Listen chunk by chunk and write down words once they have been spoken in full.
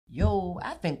Yo,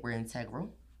 I think we're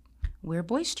integral. We're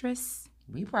boisterous.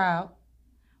 We proud.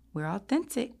 We're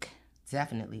authentic.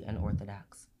 Definitely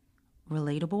unorthodox.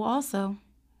 Relatable also.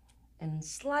 And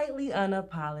slightly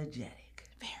unapologetic.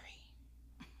 Very.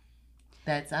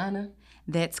 That's Anna.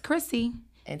 That's Chrissy.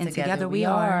 And together we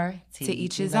are To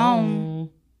Each His Own.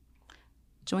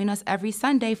 Join us every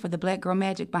Sunday for the Black Girl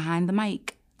Magic Behind the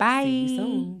Mic. Bye. See you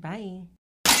soon. Bye.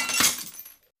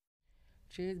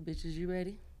 Cheers, bitches. You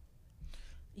ready?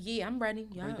 Yeah, I'm ready.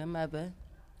 Yeah. Bring them up,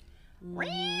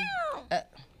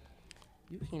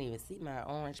 you can't even see my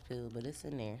orange peel, but it's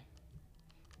in there.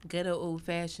 Good old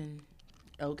fashioned.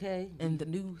 Okay. In the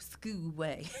new school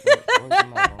way.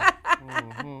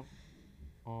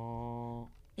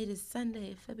 It is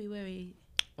Sunday, February.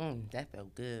 That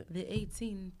felt good. The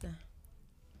 18th.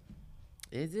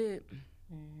 Is it?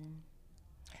 Mm-hmm.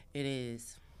 It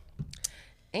is.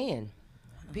 And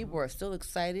people are still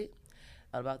excited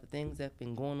about the things that have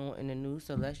been going on in the news,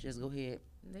 so let's just go ahead.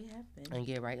 They have been. And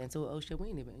get right into it. Oh, shit, we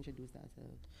ain't even introduced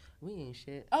ourselves. We ain't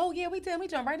shit. Oh, yeah, we did. We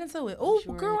jumped right into it. Oh,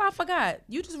 sure girl, I forgot.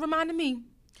 You just reminded me.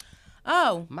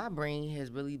 Oh. My brain has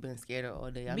really been scared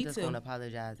all day. I'm Me just too. going to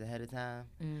apologize ahead of time.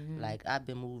 Mm-hmm. Like, I've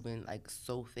been moving, like,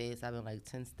 so fast. I've been, like,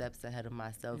 10 steps ahead of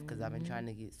myself because I've been trying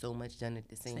to get so much done at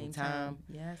the same time.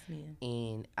 Yes, man.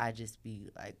 And I just be,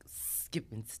 like,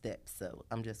 skipping steps. So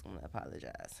I'm just going to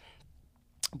apologize.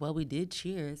 Well, we did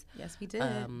cheers. Yes, we did.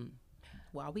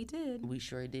 Well, we did. We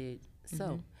sure did.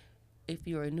 So, if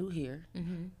you are new here,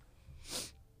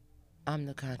 I'm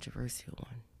the controversial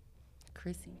one,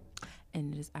 Chrissy.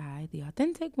 And it is I, the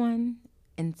authentic one.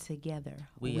 And together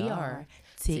we are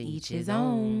to each his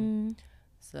own.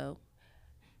 So,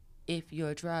 if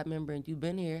you're a tribe member and you've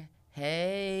been here,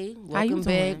 hey, How you welcome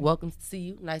back. doing? Welcome to see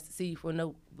you. Nice to see you for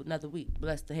another week.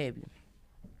 Blessed to have you.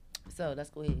 So, let's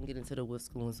go ahead and get into the what's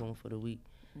going on for the week.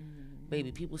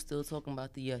 Baby, people still talking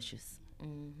about the Ushers.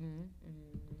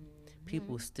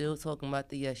 People still talking about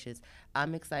the Ushers.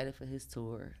 I'm excited for his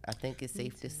tour. I think it's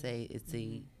safe to say it's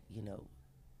a,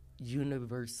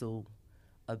 universal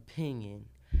opinion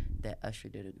that Usher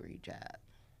did a great job.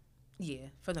 Yeah,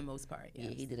 for the most part.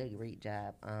 Yes. Yeah, he did a great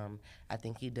job. I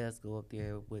think he does go up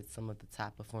there with some of the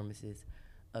top performances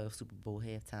of Super Bowl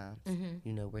halftime.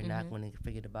 We're not going to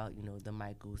forget about, the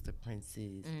Michaels, the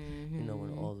Princes, and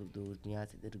all of those.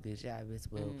 Beyonce did a good job as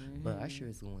well. But Usher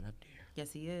is going up there.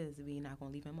 Yes, he is. We're not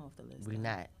going to leave him off the list. We're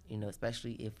not,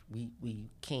 especially if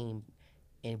we came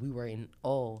and we were in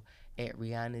awe at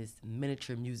Rihanna's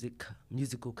miniature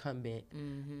musical comeback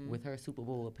with her Super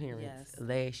Bowl appearance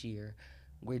last year.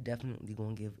 We're definitely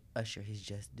going to give Usher his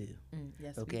just due.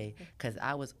 Yes, okay? Because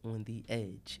I was on the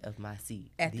edge of my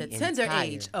seat. At the tender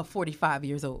age of 45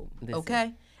 years old. Listen.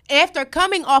 Okay? After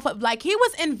coming off of, he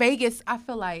was in Vegas, I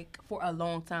feel like, for a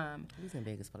long time. He was in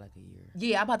Vegas for like a year.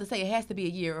 Yeah, I'm about to say it has to be a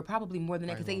year or probably more than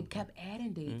that because they kept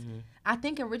adding dates. I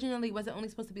think originally, was it only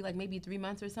supposed to be maybe 3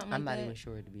 months or something I'm like that? not even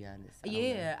sure, to be honest.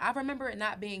 I remember it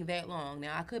not being that long.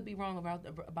 Now, I could be wrong about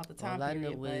the time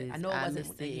period, but I know it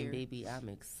wasn't a year. Baby, I'm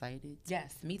excited.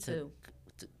 Yes, me too.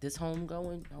 This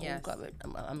homecoming, yes.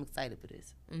 I'm excited for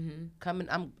this.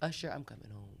 Usher, I'm coming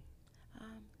home.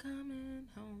 Coming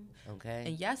home. Okay.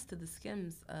 And yes to the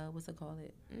Skims, what's it called?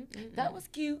 That was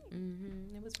cute.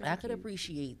 It was really I could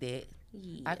appreciate that.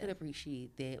 Yeah. I could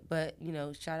appreciate that. But,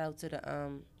 shout out to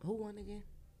the, who won again?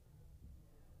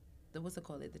 What's it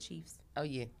called? The Chiefs. Oh,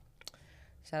 yeah.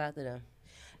 Shout out to them.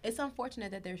 It's unfortunate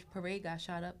that their parade got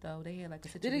shot up, though. They had a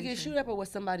situation. Did it get shot up or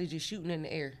was somebody just shooting in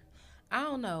the air? I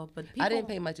don't know, but people, I didn't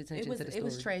pay much attention to the story. It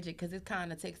was tragic because it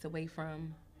kind of takes away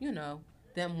from,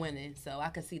 them winning. So I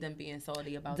could see them being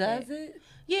salty about that. Does it?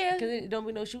 Yeah. Because don't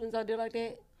be no shootings out there like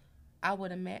that? I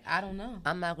would imagine. I don't know.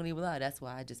 I'm not going to even lie. That's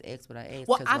why I just asked what I asked.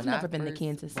 Well, I've never been to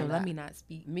Kansas, so let me not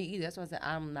speak. Me either. That's why I said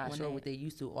I'm not sure what they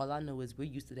used to. All I know is we're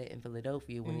used to that in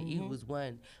Philadelphia. When the Eagles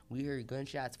won, we heard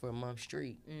gunshots for a month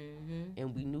straight.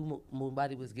 And we knew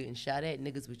nobody was getting shot at.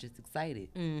 Niggas was just excited.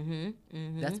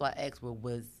 That's why I asked,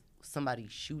 was somebody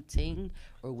shooting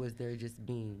or was there just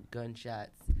being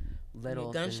gunshots let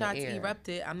off gunshots in the air?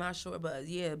 Erupted. I'm not sure, but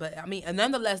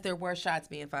nonetheless, there were shots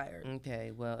being fired.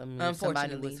 Okay, well, if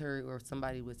somebody was hurt or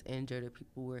somebody was injured or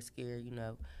people were scared,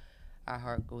 our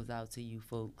heart goes out to you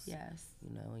folks. Yes.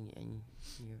 And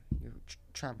your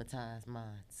traumatized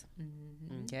minds.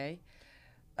 Okay.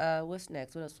 What's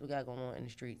next? What else we got going on in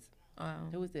the streets?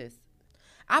 Who is this?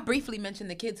 I briefly mentioned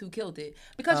the kids who killed it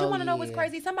because you want to know what's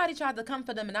crazy? Somebody tried to come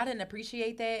for them, and I didn't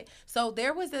appreciate that. So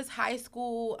there was this high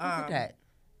school. Look at that.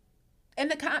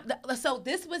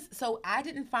 So I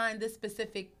didn't find this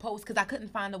specific post because I couldn't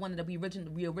find the one that we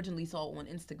originally saw on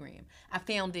Instagram. I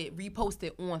found it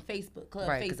reposted on Facebook.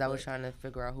 Right, because I was trying to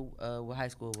figure out what high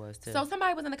school it was too. So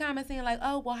somebody was in the comments saying like,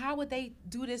 oh, well, how would they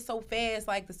do this so fast?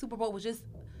 Like the Super Bowl was just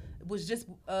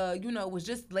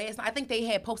last night. I think they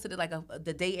had posted it like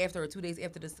the day after or 2 days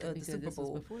after the Super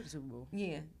Bowl. Was before the Super Bowl.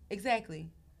 Yeah, exactly.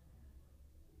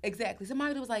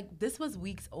 Somebody was like, this was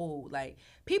weeks old. Like,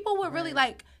 people were really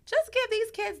like, just give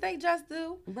these kids they just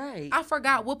do. Right. I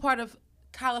forgot what part of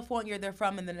California they're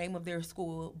from and the name of their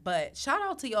school, but shout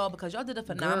out to y'all because y'all did a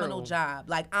phenomenal job.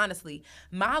 Like, honestly,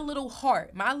 my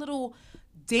little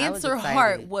dancer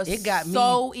heart was it got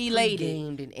so me elated.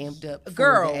 Gamed and amped up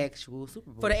for the actual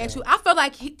Super Bowl. I felt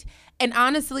like and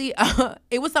honestly,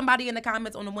 it was somebody in the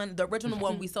comments on the original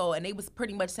one we saw, and they was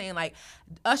pretty much saying like,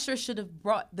 Usher should have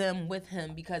brought them with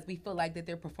him because we feel like that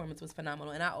their performance was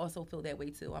phenomenal, and I also feel that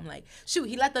way too. I'm like, shoot,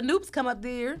 he let the Noops come up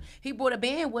there, he brought a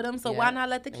band with him, so why not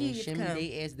let the kids come?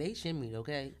 They shimmied,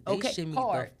 okay? They shimmied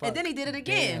hard, the fuck and then he did it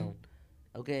again. Down.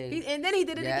 Okay. And then he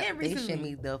did it again recently. They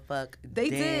shimmied the fuck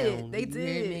They down. They you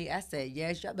did. Hear me? I said,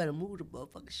 yes, y'all better move the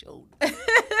motherfucking shoulder.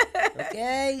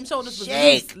 Okay? Shoulders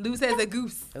was loose as a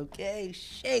goose. Okay?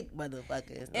 Shake,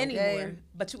 motherfuckers. Okay? Anymore.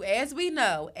 But as we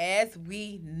know,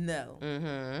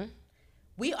 mm-hmm.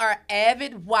 we are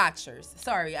avid watchers.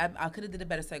 Sorry, I could have did a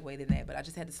better segue than that, but I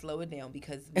just had to slow it down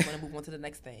because we want to move on to the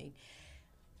next thing.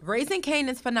 Raising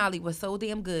Kanan's finale was so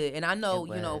damn good, and I know,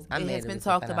 it has been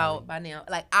talked about by now.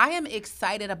 Like, I am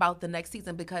excited about the next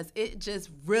season because it just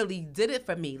really did it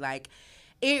for me. Like,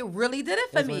 it really did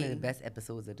it for me. One of the best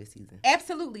episodes of this season.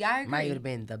 Absolutely, I agree. Might have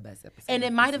been the best episode. And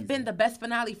it might have been the best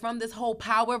finale from this whole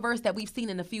Powerverse that we've seen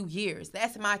in a few years.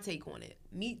 That's my take on it.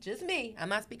 Just me. I'm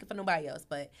not speaking for nobody else,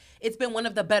 but it's been one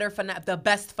of the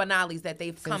best finales that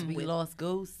they've come with. Since we lost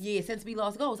Ghost? Yeah, since we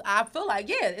lost Ghost. I feel like,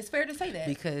 it's fair to say that.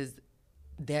 Because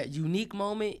that unique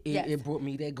moment, it brought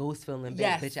me that ghost feeling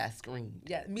back. Bitch, I screamed.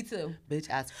 Yeah, me too. Bitch,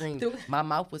 I screamed. My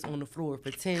mouth was on the floor for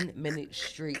 10 minutes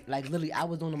straight. Like, literally, I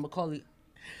was on the Macaulay.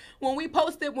 When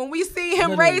we see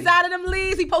him raise out of them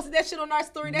leaves, he posted that shit on our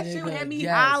story. That shit had me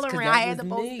hollering. I had to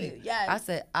post it. Yes. I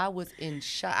said, I was in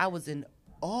shock. I was in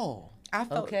awe. I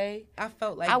felt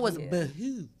like I was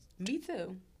behooved. Me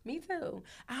too.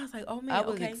 I was like, oh man, I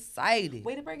was excited.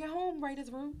 Way to bring it home,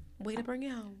 Writer's Room. Way to bring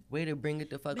it home. Way to bring it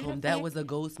the fuck home. That was a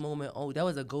ghost moment. Oh, that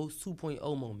was a ghost 2.0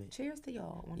 moment. Cheers to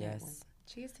y'all on that one.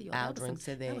 Cheers to y'all. I'll drink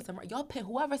to that. Y'all pin,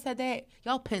 whoever said that,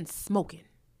 y'all pin smoking.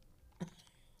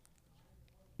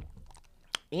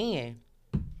 And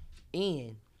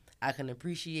I can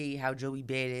appreciate how Joey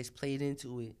Badass played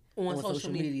into it on social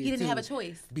media. He didn't have a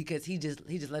choice because he just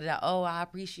let it out. Oh, I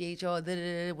appreciate y'all.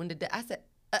 I said,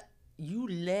 you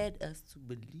led us to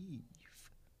believe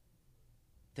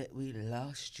that we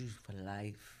lost you for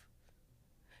life.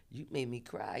 You made me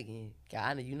cry again.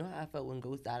 Anna, you know how I felt when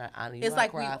Ghost died. Anna, it's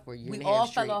like we all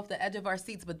fell off the edge of our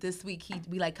seats, but this week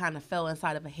we like kind of fell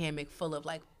inside of a hammock full of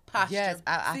like posture. Yes,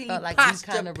 I felt like we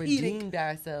kind of redeemed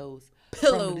ourselves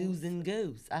from losing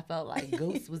Ghost. I felt like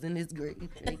Ghost was in his grave.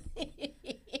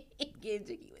 Getting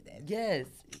jiggy with that. Yes.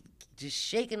 Just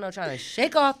shaking or trying to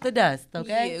shake off the dust,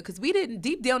 okay? Yeah, because we didn't,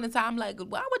 deep down inside, I'm like,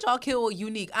 why would y'all kill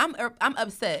Unique? I'm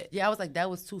upset. Yeah, I was like, that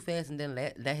was too fast, and then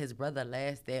let his brother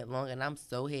last that long, and I'm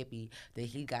so happy that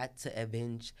he got to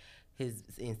avenge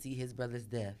and see his brother's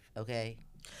death, okay?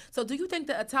 So do you think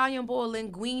the Italian boy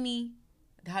Linguini,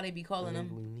 how they be calling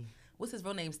him? What's his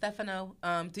real name? Stefano.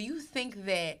 Do you think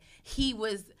that he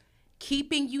was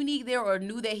keeping Unique there, or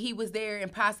knew that he was there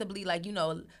and possibly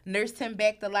nursed him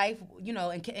back to life,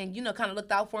 and kind of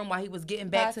looked out for him while he was getting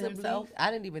back to himself?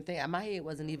 I didn't even think, my head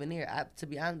wasn't even there, to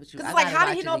be honest with you. Because how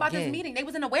did he know about this meeting? They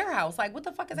was in a warehouse. Like, what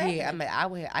the fuck is happening?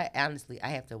 Yeah, I honestly, I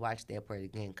have to watch that part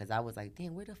again because I was like,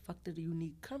 damn, where the fuck did the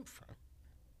Unique come from?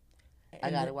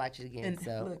 I gotta watch it again,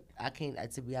 so look, I can't.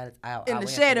 To be honest, I in the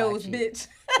shadows, bitch.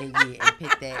 and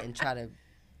pick that and try to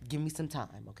give me some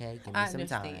time, okay? Give me some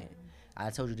time. I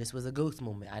told you this was a ghost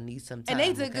moment. I need some time. And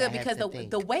they did good because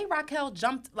the way Raquel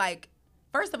jumped, like,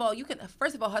 first of all,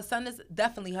 her son is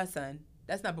definitely her son.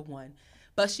 That's number one.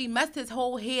 But she messed his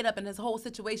whole head up and his whole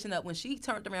situation up when she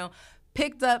turned around,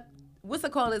 picked up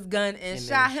his gun and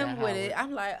shot him with it.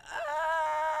 I'm like,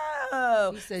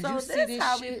 oh. Said, so you see this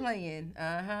how shit? We playing.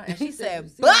 And she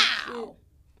said, bow.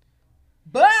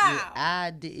 Bow. Yeah,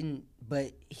 I didn't,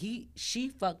 but he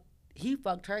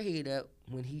fucked her head up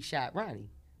when he shot Ronnie.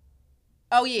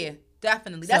 Oh yeah,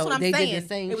 definitely. That's what I'm saying. Did the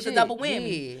same it was shit. A double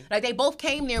whammy. Yeah. Like they both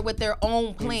came there with their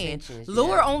own plan.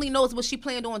 Lure only knows what she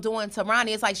planned on doing to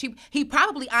Ronnie. It's like he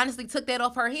probably honestly took that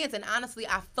off her hands. And honestly,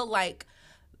 I feel like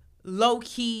low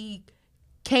key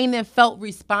Kanan felt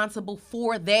responsible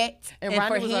for that and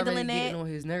Ronnie for was handling already that. getting on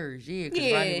his nerves,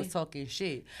 because Ronnie was talking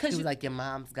shit. He was like, "Your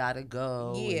mom's gotta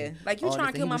go." Yeah, like you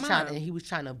trying to kill my mom. And he was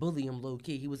trying to bully him low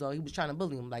key. He was trying to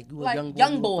bully him like, "You a like,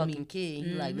 young boy, you a fucking kid."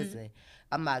 He like, "Listen,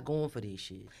 I'm not going for this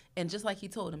shit." And just like he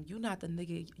told him, "You not the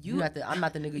nigga. I'm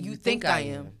not the nigga you think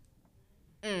I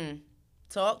am."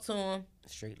 Talk to him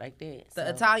straight like that. The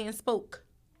Italian spoke.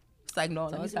 It's like, no,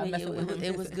 let me stop messing with him.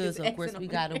 It was good. So of course we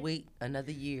gotta wait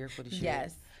another year for the shit.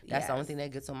 Yes. That's the only thing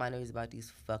that gets on my nerves about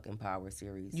these fucking Power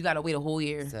series. You gotta wait a whole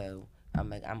year. So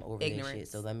I'm over that shit.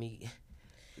 So let me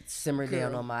simmer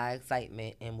down on my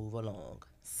excitement and move along.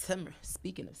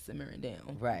 Speaking of simmering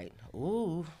down. Right.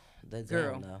 Ooh, the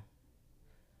girl. Down, though.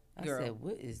 I said,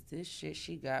 what is this shit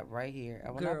she got right here?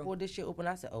 And when I pulled this shit open,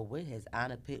 I said, oh, what has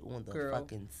Anna put on the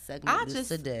fucking segment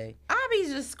today? I be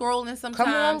just scrolling sometimes.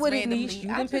 Come on with it, Niche. You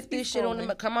can put this shit on them.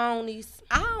 Come on, Niche.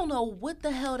 I don't know what the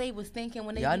hell they was thinking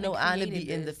when they Y'all know Anna be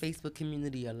in the Facebook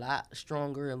community a lot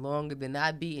stronger and longer than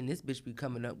I be, and this bitch be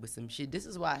coming up with some shit. This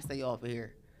is why I stay off of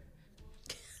here.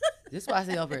 This is why I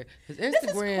stay off here. Because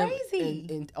Instagram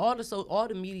and all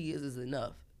the media is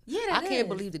enough. Yeah, I can't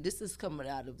believe that this is coming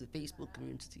out of the Facebook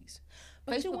communities.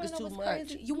 But Facebook is too much.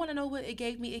 Crazy? You want to know what it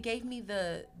gave me? It gave me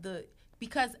the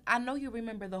because I know you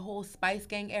remember the whole Spice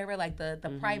Gang era, like the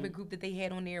private group that they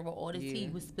had on there where all the tea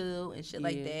was spilled and shit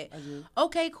like that.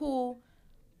 Okay, cool.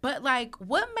 But like,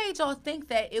 what made y'all think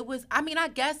that it was? I mean, I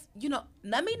guess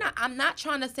I'm not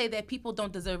trying to say that people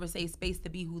don't deserve a safe space to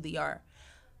be who they are.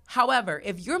 However,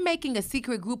 if you're making a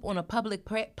secret group on a public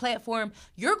platform,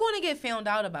 you're going to get found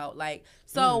out about. Like,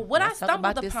 so what I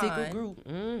stumbled upon. This secret group.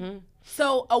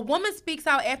 So a woman speaks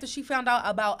out after she found out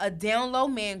about a down low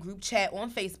man group chat on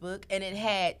Facebook, and it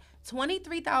had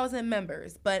 23,000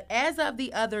 members. But as of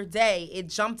the other day, it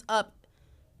jumped up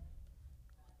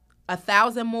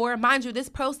 1,000 more. Mind you, this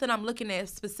post that I'm looking at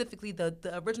specifically, the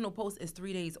original post is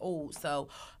 3 days old. So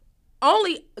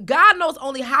only God knows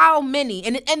only how many,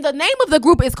 and the name of the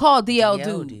group is called DL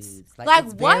Dudes. Like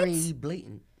it's what? Very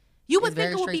blatant. You would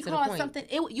think it would be called something.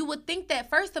 You would think that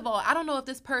first of all, I don't know if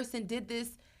this person did this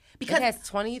because it has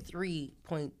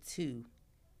 23.2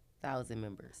 thousand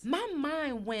members. My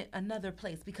mind went another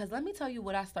place because let me tell you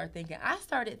what I started thinking. I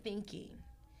started thinking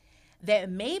that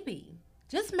maybe,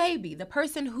 just maybe, the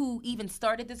person who even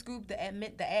started this group, the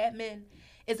admin.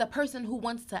 Is a person who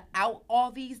wants to out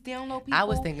all these down low people. I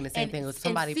was thinking the same thing. It was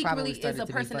somebody probably started to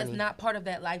be funny. Is a person that's not part of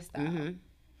that lifestyle. Mm-hmm.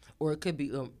 Or it could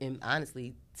be, and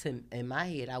honestly, in my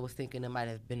head, I was thinking it might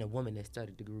have been a woman that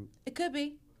started the group. It could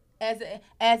be. As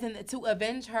in to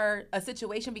avenge a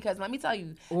situation, because let me tell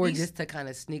you. Or just to kind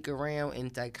of sneak around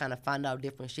and to kind of find out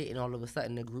different shit, and all of a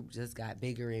sudden the group just got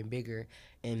bigger and bigger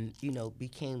and,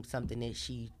 became something that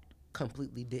she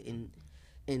completely didn't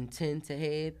intend to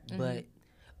have, but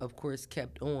of course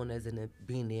kept on as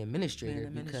being the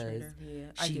administrator because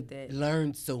she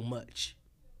learned so much.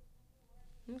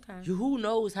 Okay. Who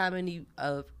knows how many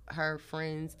of her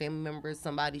friends, family members,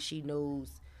 somebody she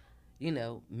knows,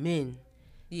 men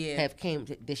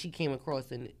that she came across,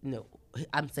 and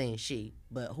I'm saying she,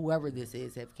 but whoever this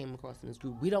is have came across in this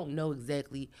group. We don't know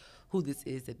exactly who this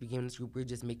is that began this group. We're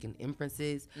just making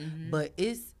inferences, but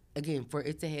it's, again, for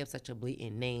it to have such a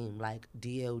blatant name like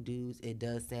DL Dudes, it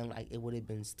does sound like it would have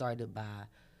been started by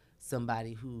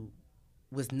somebody who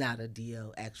was not a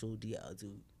actual DL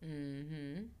dude.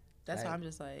 Mm-hmm. That's why I'm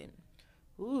just like,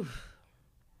 ooh,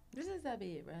 this is a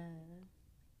bit right.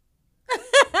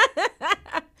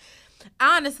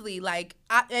 Honestly, like,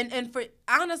 I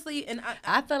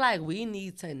feel like we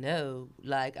need to know.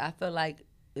 Like, I feel like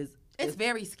it's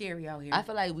very scary out here. I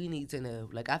feel like we need to know.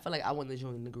 Like, I feel like I want to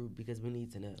join the group because we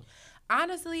need to know.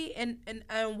 Honestly, and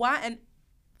why, and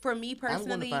for me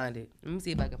personally, I'm going to find it. Let me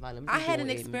see if I can find it. I had an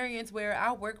experience where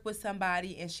I worked with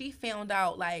somebody and she found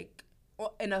out, like,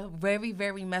 in a very,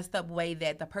 very messed up way,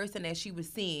 that the person that she was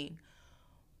seeing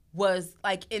was,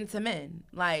 like, into men.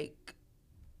 Like,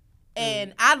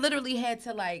 and I literally had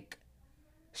to, like,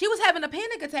 she was having a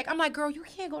panic attack. I'm like, girl, you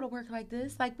can't go to work like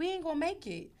this. Like, we ain't going to make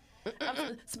it.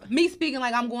 Me speaking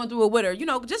like I'm going through it with her,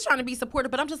 just trying to be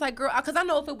supportive, but I'm just like, girl, because I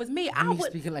know if it was me, I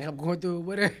would speaking like I'm going through it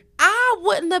with her. I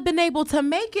wouldn't have been able to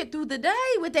make it through the day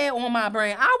with that on my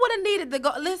brain. I would have needed to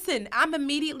go. Listen, I'm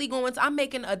immediately going to. I'm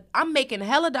making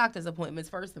hella doctor's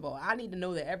appointments. First of all, I need to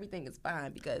know that everything is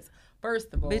fine because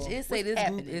first of all, bitch, it say this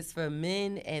group is for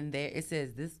men and it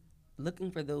says this looking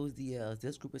for those DLs.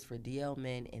 This group is for DL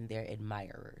men and their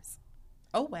admirers.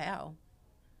 Oh wow.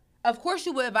 Of course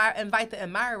you would invite the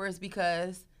admirers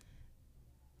because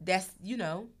that's,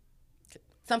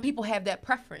 some people have that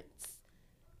preference.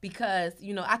 Because,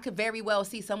 I could very well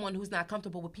see someone who's not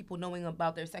comfortable with people knowing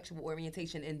about their sexual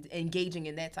orientation and engaging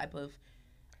in that type of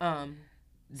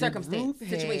circumstance, the group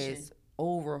situation. Has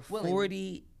over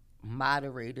 40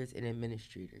 moderators and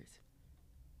administrators.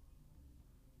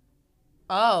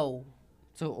 Oh.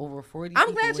 So over 40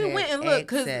 I'm glad you went and looked,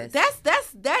 because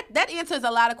that answers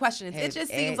a lot of questions. It just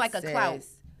seems like a clout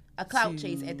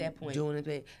chase at that point. Doing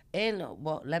it. And I'm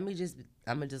gonna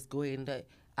just go ahead and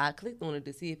I clicked on it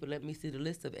to see if it let me see the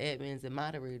list of admins and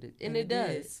moderators, and it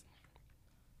does.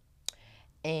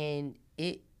 And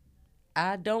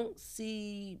I don't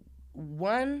see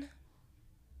one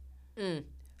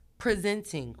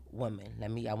presenting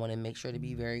woman. I want to make sure to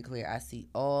be very clear. I see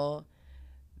all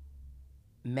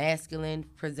masculine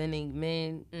presenting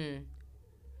men. See?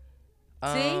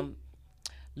 A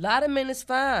lot of men is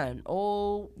fine.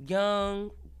 Old,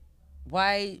 young,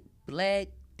 white, black.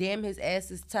 Damn, his ass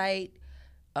is tight.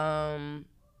 Yeah.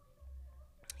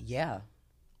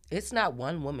 It's not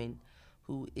one woman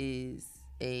who is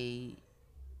a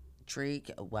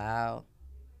trick. Wow.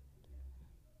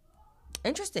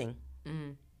 Interesting.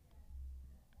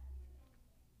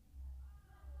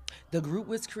 The group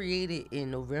was created in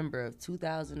November of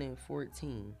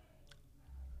 2014.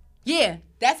 Yeah,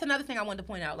 that's another thing I wanted to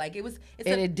point out. Like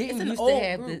It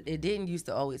didn't used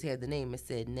to always have the name. It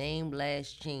said name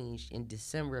last changed in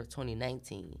December of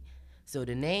 2019. So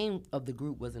the name of the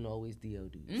group wasn't always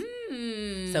DOD.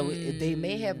 So they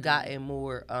may have gotten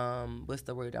more. What's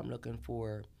the word I'm looking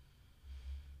for?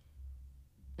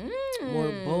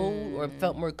 More bold, or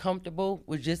felt more comfortable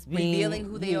with just being revealing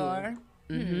who they are.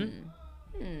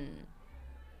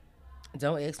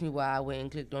 Don't ask me why I went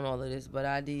and clicked on all of this, but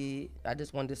I did. I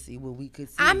just wanted to see what we could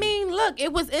see. I mean, look,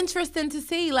 it was interesting to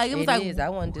see. Like I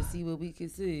wanted to see what we could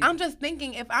see. I'm just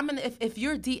thinking, if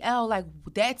you're DL, like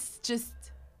that's just.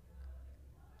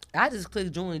 I just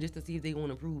clicked join just to see if they want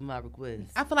to approve my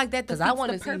request. I feel like that because I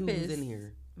want to see who's in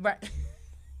here. Right.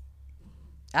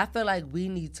 I feel like we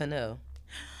need to know.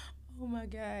 Oh my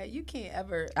God, you can't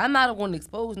ever. I'm not going to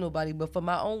expose nobody, but for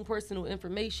my own personal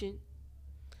information,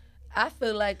 I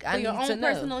feel like I need to know. For your own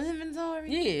personal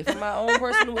inventory? Yeah, for my own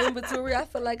personal inventory, I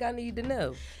feel like I need to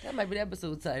know. That might be the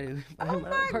episode title. Oh my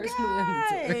own personal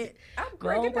inventory.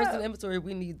 My own personal inventory,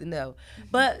 we need to know.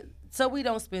 But so we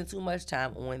don't spend too much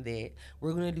time on that.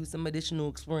 We're going to do some additional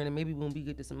exploring, and maybe when we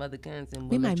get to some other kinds, and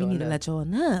we might need to let y'all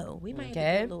know. We might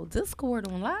get a little Discord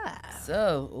on live.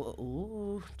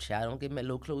 So, child, don't get my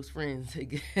little close friends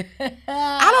again.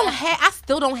 I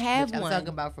still don't have one. I'm talking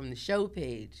about from the show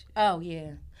page. Oh,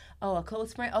 yeah. Oh, a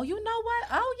close friend. Oh, you know what?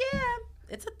 Oh, yeah.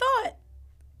 It's a thought.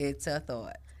 It's a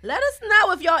thought. Let us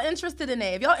know if y'all interested in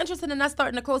that. If y'all interested in us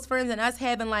starting a close friends and us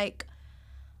having like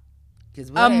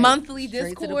a monthly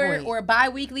Discord or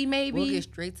bi-weekly maybe. We'll get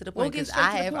straight to the point. Because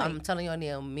I'm telling y'all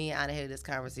now, me and I had this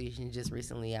conversation just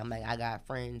recently. I'm like, I got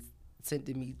friends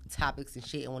sending me topics and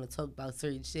shit and want to talk about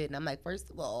certain shit. And I'm like, first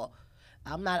of all,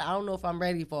 I don't know if I'm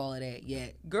ready for all of that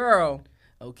yet. Girl.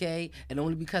 Okay? And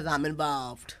only because I'm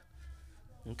involved.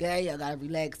 Okay? Y'all got to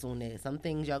relax on that. Some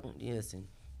things y'all can listen.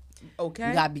 Okay.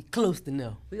 You got to be close to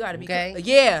know. We got to be okay?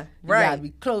 Yeah, right. You got to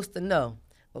be close to know.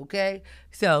 Okay?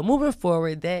 So, moving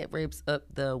forward, that wraps up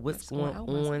the What's Going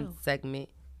On segment.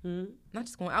 Not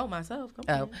just going out myself. Come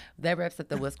on. That wraps up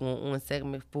the What's Going On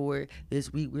segment for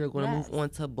this week. We're going to move on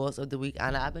to Boss of the Week.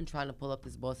 And I've been trying to pull up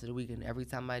this Boss of the Week, and every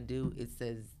time I do, it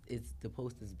says the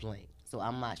post is blank. So,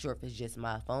 I'm not sure if it's just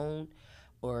my phone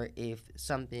or if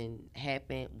something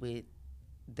happened with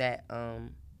that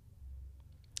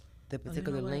the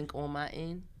particular link on my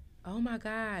end. Oh my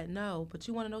God, no! But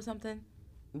you want to know something?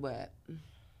 What?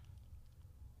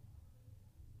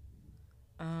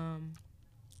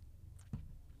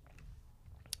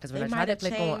 Because when I tried to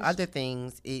click on other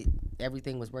things,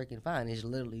 everything was working fine. It's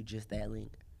literally just that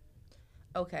link.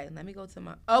 Okay, let me go to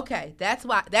my. Okay, that's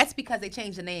why. That's because they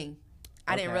changed the name.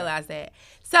 I didn't realize that.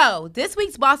 So this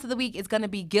week's Boss of the Week is going to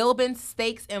be Gilbin's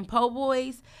Steaks and Po'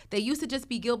 Boys. They used to just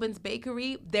be Gilbin's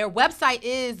Bakery. Their website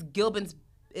is Gilbin's.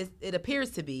 It appears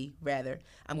to be, rather.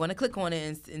 I'm going to click on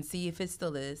it and see if it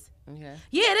still is. Okay.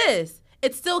 Yeah, it is.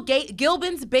 It's still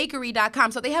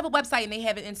gilbinsbakery.com. So they have a website and they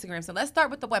have an Instagram. So let's start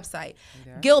with the website.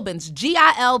 Okay. Gilbins,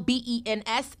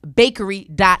 Gilbens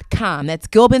bakery.com. That's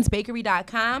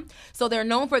gilbinsbakery.com. So they're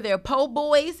known for their po'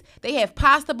 boys. They have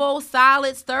pasta bowls,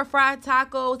 salads, stir-fried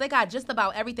tacos. They got just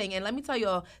about everything. And let me tell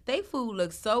y'all, they food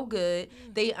looks so good.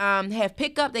 They have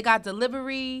pickup. They got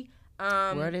delivery. Where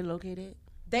are they located?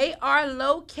 They are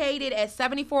located at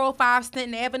 7405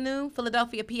 Stanton Avenue,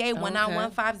 Philadelphia, PA,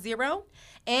 19150.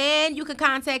 And you can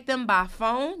contact them by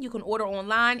phone. You can order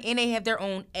online, and they have their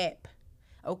own app.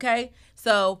 Okay?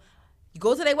 So you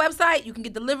go to their website. You can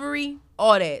get delivery,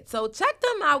 all that. So check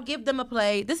them out. Give them a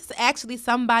play. This is actually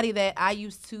somebody that I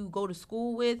used to go to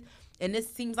school with and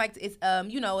this seems like it's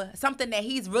something that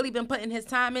he's really been putting his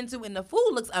time into, and the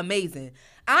food looks amazing.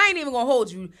 I ain't even gonna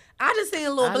hold you. I just seen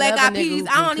a little black eyed peas.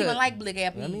 I don't even like black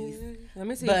eyed peas. Let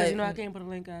me see, because I can't put a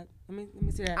link out. Let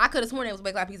me see that. I could have sworn it was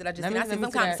black eyed peas that I just seen. I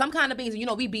said some kind of beans.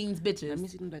 We beans bitches. Let me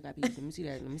see them black eyed peas. Let me see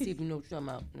that. Let me see if you know what you're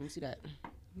talking about. Let me see that. Let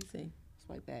me see.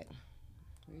 Swipe back.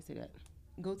 Where you see that?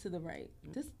 Go to the right.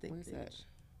 This thing. Where's that?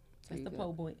 That's the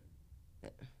po' boy.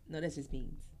 No, that's just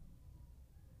beans.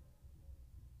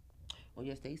 Oh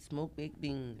yes, they smoke baked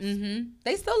beans.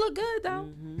 They still look good though.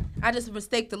 I just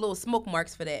mistake the little smoke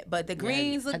marks for that, but the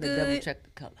greens look good. Double check the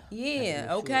color.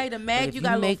 Yeah, okay. The mag, you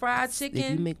got a little fried chicken.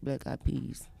 If you make black eyed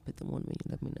peas, put them on me.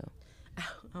 Let me know. I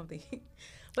don't think.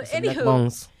 But anywho,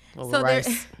 bones over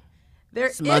rice.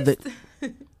 They're smothered.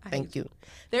 Thank you.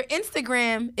 Their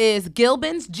Instagram is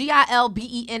Gilbins,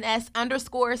 GILBENS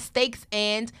 _steaks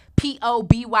and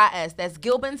POBYS. That's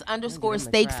Gilbins _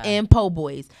 steaks and po'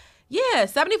 boys. Yeah,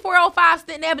 7405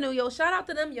 Stanton Avenue, yo. Shout out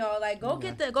to them, y'all. Like, go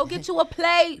get you a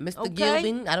plate. Mr.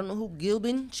 Gilbin. I don't know who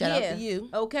Gilbin. Shout out to you.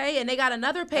 Okay, and they got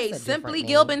another page, Simply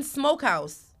Gilbin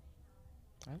Smokehouse.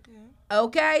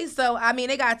 Okay, so I mean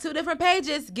they got 2 different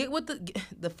pages. Get with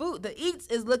the food. The eats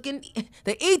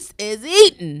is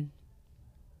eating.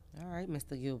 All right,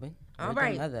 Mr. Gilbin. All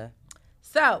right.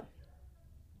 So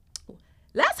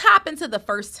let's hop into the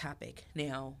first topic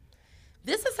now.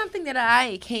 This is something that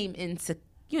I came into.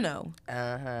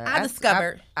 I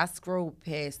discovered. I scrolled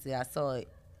past it. I saw it,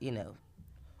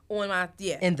 on my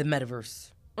in the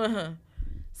metaverse.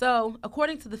 So,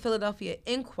 according to the Philadelphia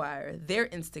Inquirer, their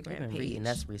Instagram page. Reading,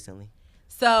 that's recently.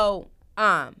 So,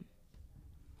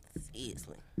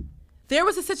 easily. There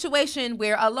was a situation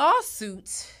where a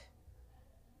lawsuit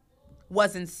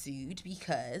was ensued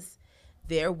because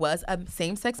there was a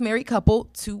same-sex married couple,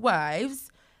 2 wives,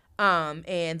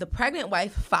 and the pregnant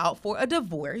wife filed for a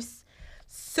divorce.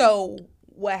 So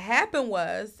what happened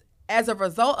was, as a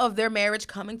result of their marriage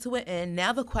coming to an end,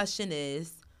 now the question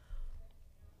is,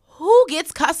 who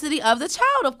gets custody of the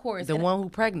child, of course? The one who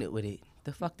pregnant with it.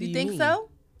 The fuck do you think mean? So?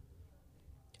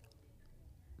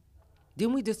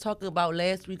 Didn't we just talk about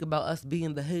last week about us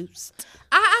being the host?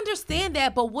 I understand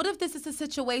that, but what if this is a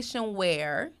situation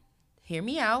where, hear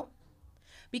me out,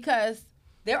 because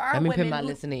there are women. Let me put my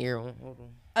listening ear on. Hold on.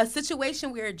 A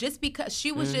situation where just because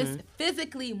she was just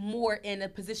physically more in a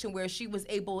position where she was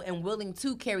able and willing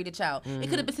to carry the child. It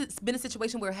could have been a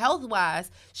situation where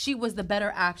health-wise she was the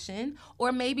better option,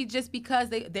 or maybe just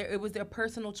because it was their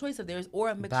personal choice of theirs, or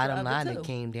a mixture of the two. Bottom line, it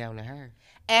came down to her.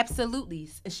 Absolutely,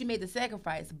 and she made the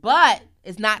sacrifice. But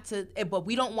it's not to. But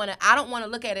we don't want to. I don't want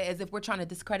to look at it as if we're trying to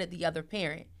discredit the other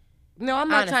parent. No, I'm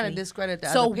not trying to discredit the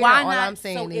other parent. Why not? All I'm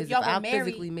saying is, if I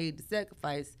physically made the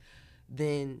sacrifice,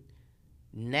 then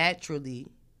naturally,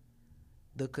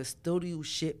 the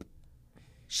custodialship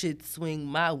should swing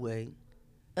my way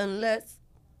unless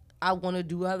I want to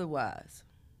do otherwise.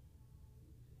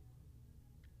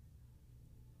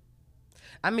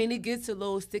 I mean, it gets a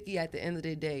little sticky at the end of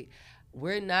the day.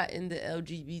 We're not in the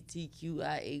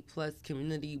LGBTQIA+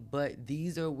 community, but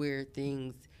these are where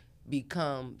things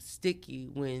become sticky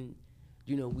when,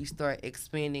 we start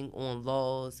expanding on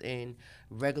laws and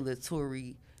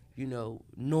regulatory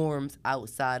norms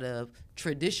outside of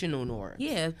traditional norms.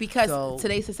 Yeah, because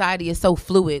today's society is so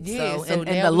fluid. Yeah, and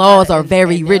the laws are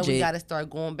very rigid. We got to start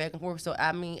going back and forth. So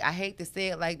I mean, I hate to say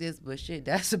it like this, but shit,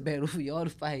 that's a battle for y'all to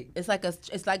fight. It's like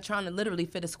trying to literally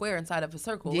fit a square inside of a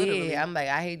circle. Yeah, literally. I'm like,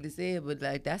 I hate to say it, but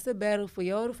like that's a battle for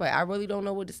y'all to fight. I really don't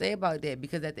know what to say about that,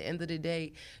 because at the end of the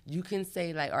day, you can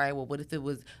say like, all right, well, what if it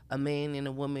was a man and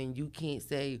a woman? You can't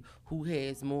say who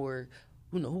has more.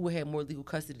 Who would have more legal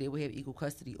custody? They would have equal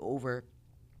custody over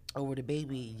the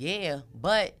baby. Yeah,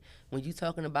 but when you're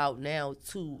talking about now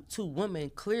two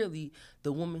women, clearly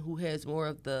the woman who has more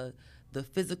of the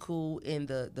physical and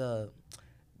the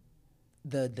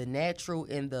natural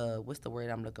and the, what's the word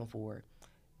I'm looking for?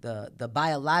 The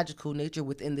biological nature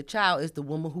within the child is the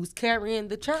woman who's carrying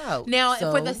the child. Now,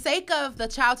 for the sake of the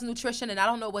child's nutrition, and I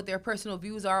don't know what their personal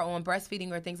views are on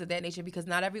breastfeeding or things of that nature, because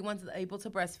not everyone's able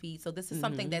to breastfeed. So this is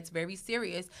something that's very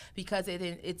serious, because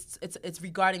it's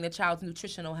regarding the child's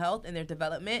nutritional health and their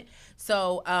development.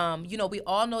 So, we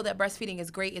all know that breastfeeding is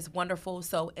great, it's wonderful.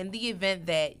 So in the event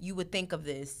that you would think of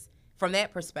this from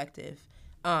that perspective,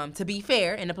 to be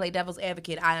fair and to play devil's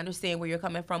advocate, I understand where you're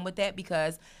coming from with that,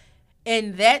 because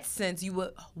in that sense, you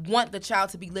would want the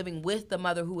child to be living with the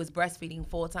mother who is breastfeeding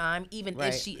full time, even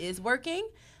if she is working.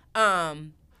 Because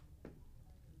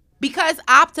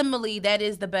optimally, that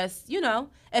is the best,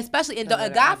 especially, and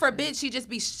God forbid she just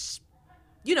be,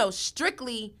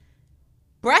 strictly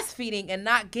breastfeeding and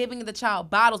not giving the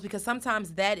child bottles, because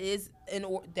sometimes that is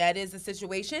a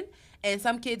situation. And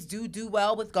some kids do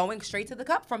well with going straight to the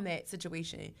cup from that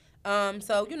situation.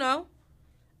 So, you know,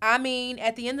 I mean,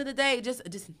 at the end of the day, just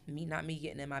me, not me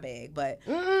getting in my bag, but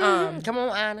come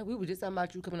on, Anna. We were just talking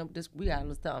about you coming up with this. We got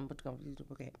to tell them,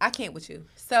 okay. I can't with you.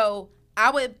 So I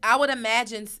would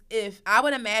imagine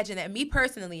that me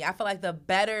personally, I feel like the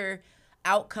better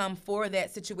outcome for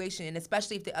that situation,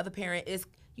 especially if the other parent is,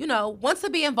 you know, wants to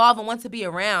be involved and wants to be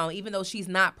around, even though she's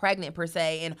not pregnant per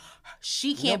se, and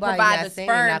she can't provide the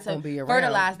sperm to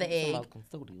fertilize the egg.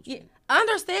 Yeah,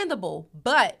 understandable,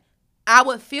 but I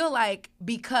would feel like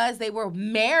because they were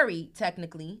married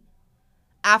technically,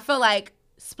 I feel like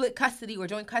split custody or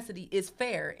joint custody is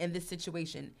fair in this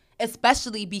situation,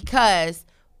 especially because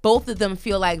both of them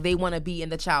feel like they want to be in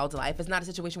the child's life. It's not a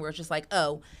situation where it's just like,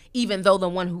 oh, even though the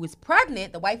one who is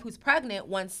pregnant, the wife who's pregnant,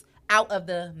 wants out of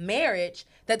the marriage,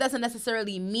 that doesn't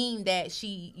necessarily mean that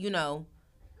she, you know,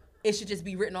 it should just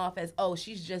be written off as, oh,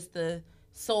 she's just the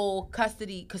sole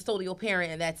custodial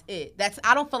parent and that's it.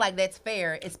 I don't feel like that's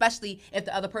fair, especially if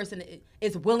the other person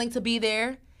is willing to be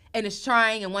there and is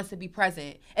trying and wants to be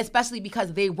present, especially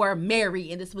because they were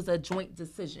married and this was a joint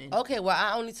decision. Okay, well,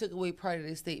 I only took away part of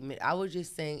the statement. I was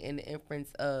just saying in the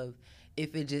inference of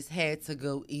if it just had to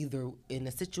go either in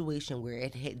a situation where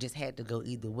it just had to go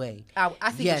either way. I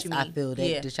see what you mean. I feel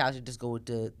that the child should just go with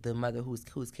the mother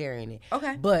who's carrying it.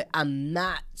 Okay. But I'm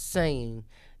not saying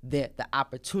that the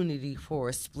opportunity for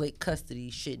a split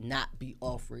custody should not be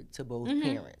offered to both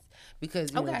parents,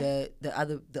 because you know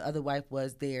the other wife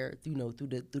was there, you know,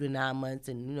 through the 9 months,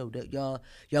 and you know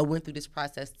y'all went through this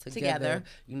process together.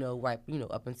 You know, right, you know,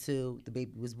 up until the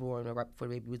baby was born or right before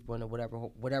the baby was born or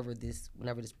whenever this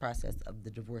process of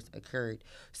the divorce occurred.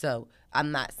 So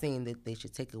I'm not saying that they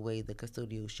should take away the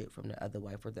custodialship from the other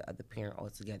wife or the other parent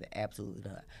altogether. Absolutely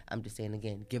not. I'm just saying,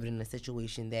 again, given in a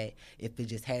situation that if it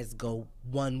just has to go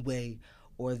one way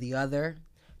or the other,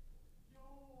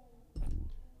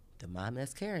 the mom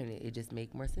that's carrying it just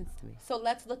make more sense to me. So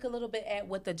let's look a little bit at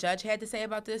what the judge had to say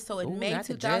about this. So in May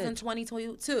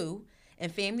 2022, in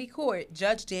family court,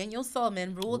 Judge Daniel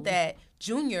Sullivan ruled that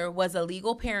Junior was a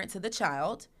legal parent to the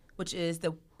child, which is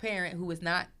the parent who is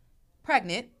not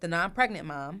pregnant, the non-pregnant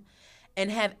mom,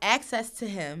 and have access to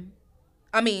him.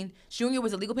 I mean, Junior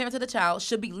was a legal parent to the child,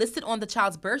 should be listed on the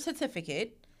child's birth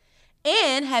certificate,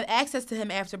 and have access to him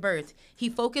after birth. He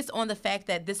focused on the fact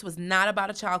that this was not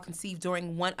about a child conceived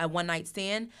during a one-night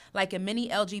stand. Like in many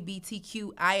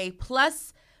LGBTQIA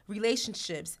plus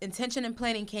relationships, intention and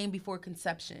planning came before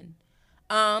conception.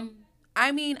 I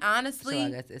mean, honestly, so I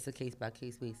guess it's a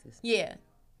case-by-case basis. Yeah.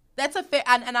 That's a fair,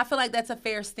 and I feel like that's a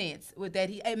fair stance with that.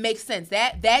 It makes sense.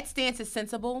 That stance is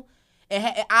sensible.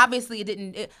 Obviously, it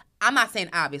didn't. I'm not saying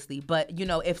obviously, but you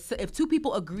know, if two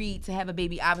people agreed to have a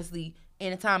baby, obviously,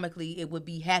 anatomically, it would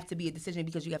have to be a decision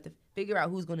because you have to figure out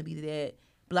who's going to be the dad.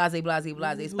 Blase.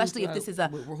 Especially if this is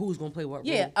who's going to play what role.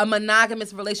 Yeah, a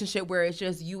monogamous relationship where it's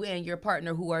just you and your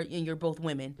partner who are, and you're both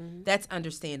women. Mm-hmm. That's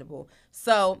understandable.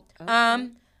 So,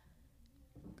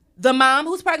 the mom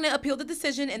who's pregnant appealed the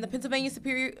decision, and the Pennsylvania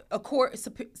Supreme Court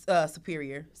agreed to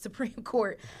Superior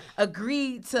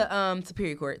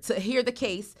Court to hear the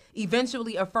case,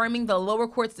 eventually affirming the lower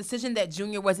court's decision that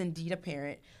Junior was indeed a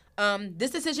parent.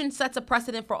 This decision sets a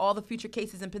precedent for all the future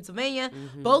cases in Pennsylvania.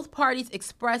 Mm-hmm. Both parties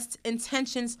expressed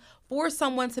intentions for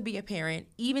someone to be a parent,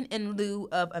 even in lieu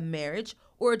of a marriage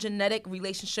or a genetic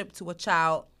relationship to a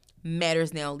child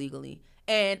matters now legally.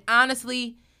 And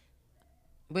honestly,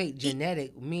 wait,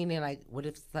 genetic meaning like what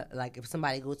if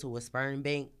somebody go to a sperm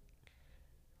bank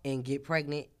and get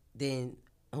pregnant, then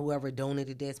whoever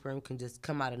donated that sperm can just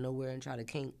come out of nowhere and try to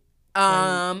kink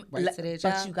right to their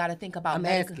child? But you got to think about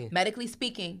medically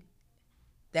speaking.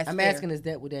 That's I'm fair. asking, is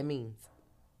that what that means?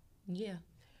 Yeah.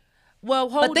 Well,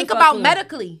 but think about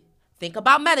medically. Think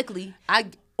about medically.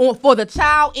 For the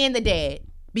child and the dad,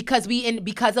 because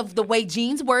of the way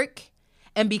genes work,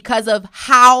 and because of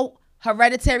how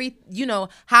hereditary,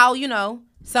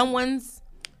 someone's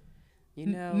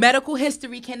medical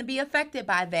history can be affected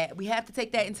by that. We have to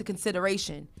take that into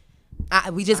consideration.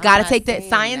 We just got to take that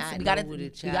science. We got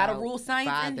to rule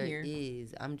science in here.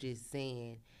 I'm just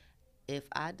saying, if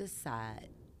I decide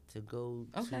to go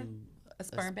to a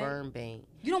sperm bank,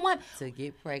 you don't want to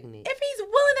get pregnant. If he's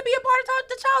willing to be a part of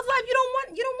the child's life, you don't want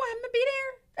him to be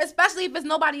there. Especially if it's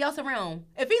nobody else around.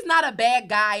 If he's not a bad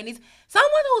guy and he's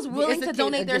someone who's willing to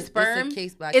donate their sperm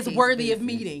is worthy of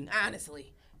meeting,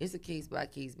 honestly. It's a case by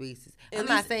case basis. I'm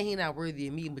not saying he's not worthy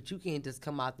of me, but you can't just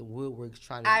come out the woodworks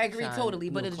trying to. I agree totally,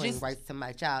 but it's claim just rights to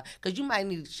my child because you might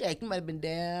need a check. You might have been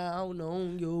down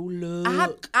on your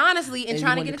luck. Honestly, and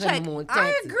trying to get a check.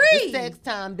 I agree. It's tax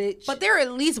time, bitch. But they're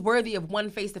at least worthy of one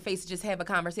face to face to just have a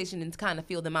conversation and kind of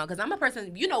feel them out. Because I'm a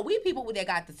person, we people that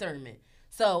got discernment.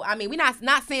 So I mean, we're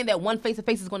not saying that one face to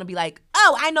face is going to be like,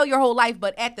 oh, I know your whole life,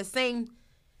 but at the same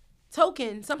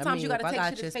token, sometimes you got to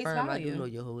take shit at face value. I do know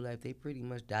your whole life. They pretty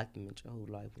much document your whole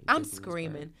life. I'm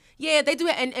screaming. Yeah, they do.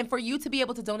 And for you to be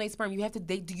able to donate sperm,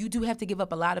 you do have to give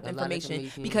up a lot of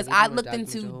information because I looked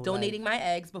into donating my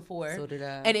eggs before. So did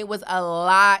I. And it was a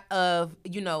lot of,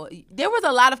 there was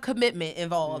a lot of commitment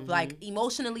involved, like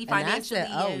emotionally, financially, and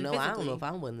I said, physically. I don't know if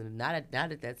I'm willing. Not at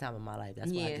that time in my life.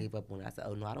 That's why I gave up on it. I said,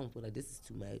 oh no, I don't feel like this is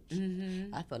too much.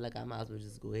 Mm-hmm. I felt like I might as well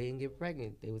just go ahead and get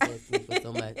pregnant. They was asking me for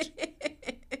so much.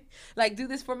 Like, do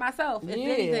this for myself. If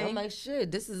anything. I'm like,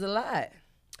 shit, this is a lot.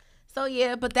 So,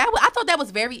 yeah, but I thought that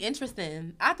was very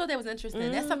interesting. That's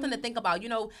something to think about.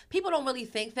 People don't really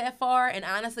think that far, and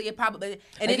honestly, it probably,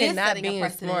 and again, it is not setting being a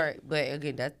precedent. Smart, but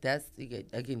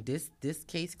again, this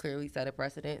case clearly set a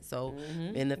precedent. So,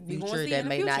 in the future, that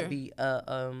may not be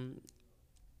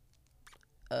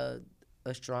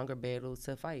a stronger battle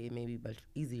to fight. It may be much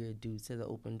easier due to the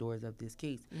open doors of this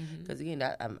case. Because again,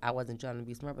 I wasn't trying to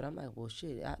be smart, but I'm like, well,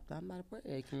 shit, I'm not a part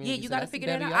of that community. Yeah, you got to figure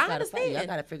that out. I understand. Y'all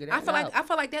got to figure that out. I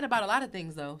feel like that about a lot of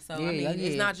things, though. So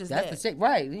it's not just that. That's the shit,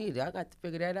 right? Yeah, I got to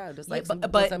figure that out. Just like,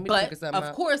 but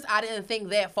of course, I didn't think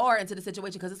that far into the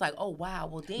situation because it's like, oh wow,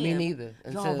 well damn. Me neither.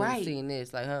 Until seeing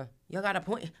this, like, huh? Y'all got a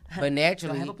point. But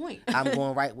naturally, have a point. I'm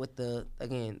going right with the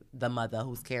mother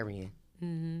who's carrying.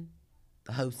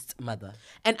 The host mother.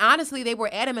 And honestly, they were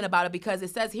adamant about it because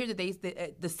it says here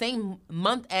that the same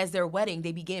month as their wedding,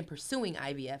 they began pursuing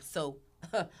IVF. So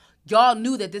y'all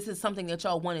knew that this is something that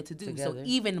y'all wanted to do. Together. So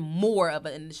even more of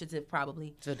an initiative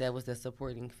probably. So that was the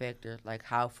supporting factor. Like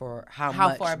how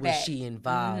much far was she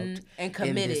involved and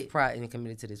committed and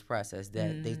committed to this process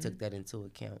that they took that into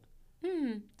account.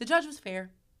 The judge was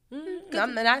fair.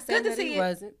 I'm not saying that he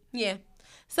wasn't. Yeah.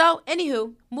 So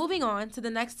anywho, moving on to the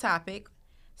next topic.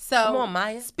 So, come on,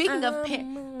 Maya. Speaking of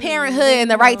parenthood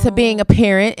and the right to being a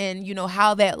parent and,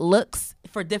 how that looks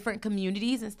for different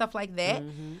communities and stuff like that,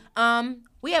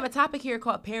 we have a topic here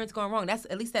called Parents Gone Wrong.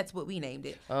 At least that's what we named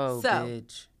it. Oh,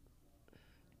 bitch.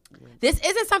 This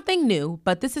isn't something new,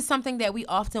 but this is something that we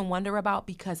often wonder about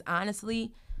because,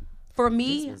 honestly, for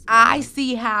me, I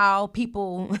see how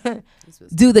people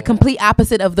do the complete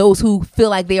opposite of those who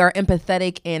feel like they are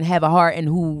empathetic and have a heart and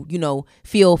who,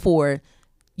 feel for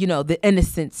the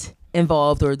innocents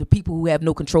involved or the people who have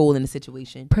no control in the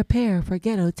situation. Prepare for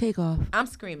ghetto takeoff. I'm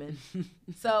screaming.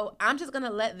 So I'm just going to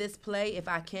let this play if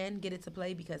I can get it to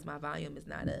play because my volume is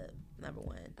not up, number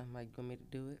one. I'm like, want me to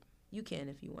do it? You can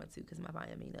if you want to because my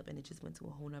volume ain't up and it just went to a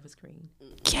whole nother screen.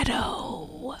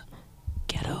 Ghetto.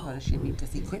 Oh, shit,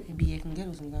 because equipment be acting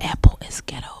ghetto sometimes. Apple is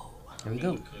ghetto. There we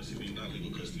go. Custody, not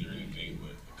legal custody or anything,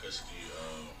 but custody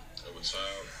of a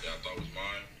child that I thought was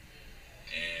mine.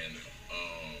 And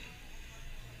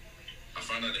I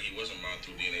found out that he wasn't mine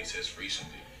through DNA test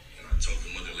recently, and I told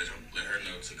the mother let her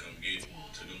know to come get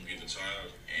the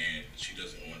child, and she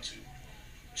doesn't want to.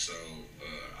 So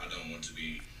I don't want to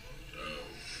be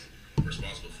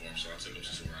responsible for him. So I took him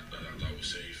to somewhere I thought was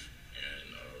safe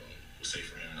and was safe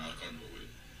for him, and I was comfortable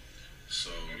with.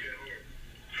 So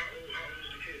how old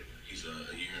is the kid? He's a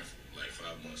year and like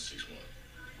 5 months, 6 months.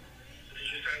 Did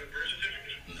you sign a birth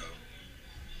certificate? No.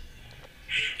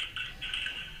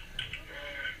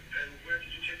 And where did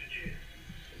you take the kid?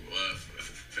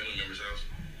 Family member's house.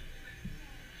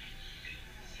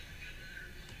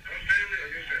 Her family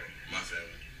or your family? My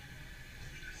family.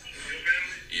 Your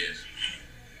family? Yes.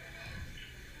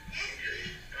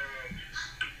 Okay.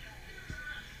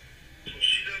 So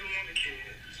she doesn't want the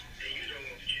kid, and you don't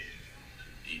want the kid.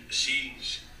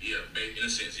 In a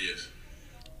sense, yes.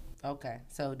 Okay,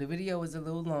 so the video was a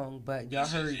little long, but y'all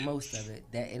heard most of it.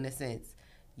 That in a sense,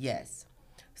 yes.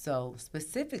 So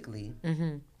specifically,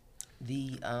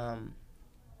 the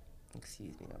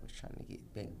excuse me, I was trying to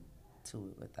get back to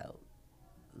it without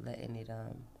letting it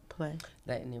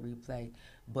replay.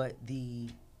 But the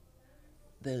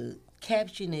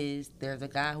caption is there's a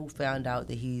guy who found out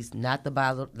that he's not the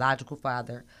biological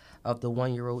father of the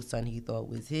 1-year-old son he thought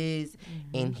was his,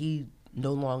 and he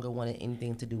no longer wanted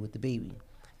anything to do with the baby.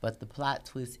 But the plot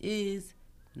twist is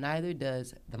neither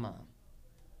does the mom.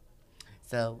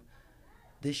 So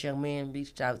this young man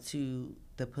reached out to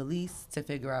the police to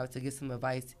get some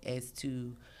advice as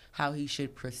to how he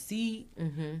should proceed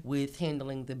with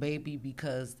handling the baby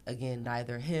because, again,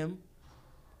 neither him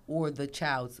or the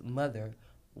child's mother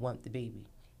want the baby.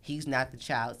 he's not the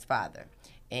child's father.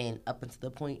 And up until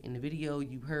the point in the video,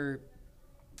 you heard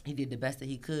he did the best that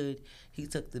he could. He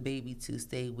took the baby to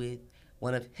stay with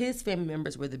one of his family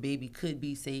members where the baby could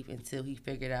be safe until he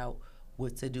figured out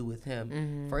what to do with him.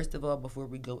 Mm-hmm. First of all, before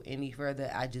we go any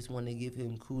further, I just want to give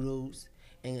him kudos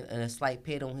and a slight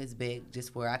pat on his back,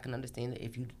 just where I can understand that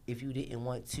if you didn't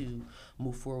want to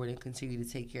move forward and continue to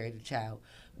take care of the child.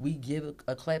 We give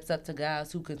a claps up to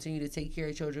guys who continue to take care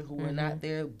of children who are not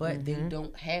there, but they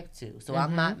don't have to. So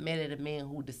I'm not mad at a man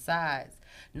who decides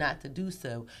not to do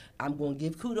so. I'm going to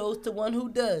give kudos to one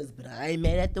who does, but I ain't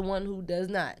mad at the one who does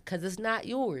not, because it's not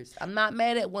yours. I'm not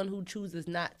mad at one who chooses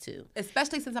not to.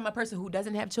 Especially since I'm a person who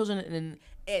doesn't have children, and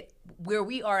at where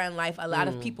we are in life, a lot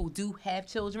of people do have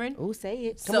children. Oh, say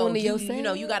it. Come on to you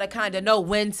know, you got to kind of know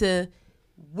when to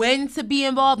be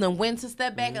involved and when to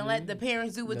step back and let the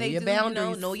parents do what they do.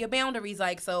 Know your boundaries.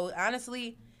 Like, so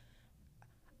honestly,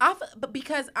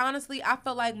 because honestly, I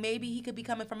feel like maybe he could be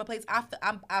coming from a place.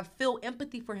 I feel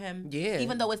empathy for him. Yeah.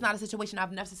 Even though it's not a situation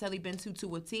I've necessarily been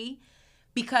to a T,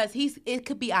 because it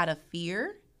could be out of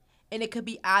fear, and it could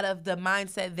be out of the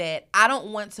mindset that I don't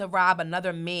want to rob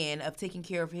another man of taking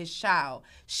care of his child.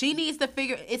 She needs to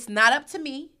figure. It's not up to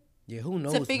me. Yeah, who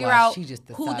knows to figure why out she just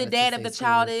who the dad of the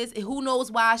child is. Who knows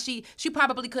why she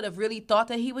probably could have really thought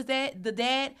that he was the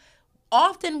dad.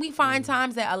 Often we find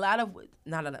times that I'm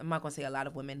not going to say a lot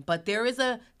of women, but there is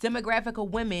a demographic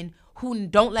of women who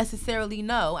don't necessarily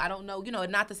know. I don't know,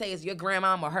 not to say it's your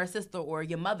grandma or her sister or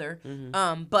your mother,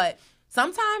 but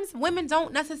sometimes women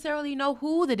don't necessarily know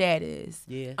who the dad is.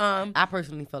 Yeah. I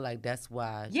personally feel like that's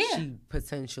why she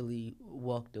potentially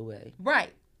walked away.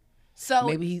 Right. So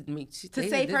maybe to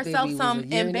save herself some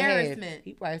embarrassment.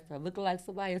 He probably started looking like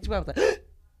somebody else. She probably was like,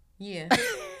 yeah.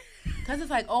 Because it's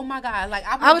like, oh my God. Like,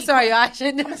 I'm sorry, y'all. I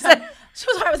shouldn't have said. She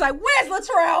was like, where's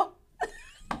Latrell?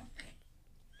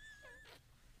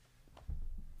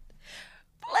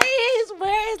 Please,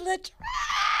 where's Latrell?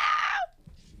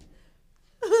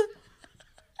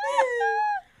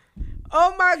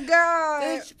 Oh my God.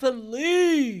 Bitch,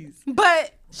 please.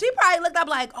 But she probably looked up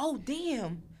like, oh,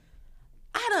 damn.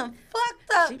 I done fucked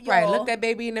up, She probably looked that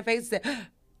baby in the face and said,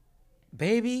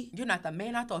 baby. You're not the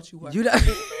man I thought you were. You don't.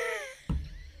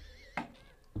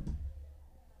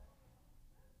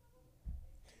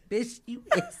 Bitch, you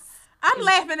is. I'm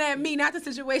laughing at me, not the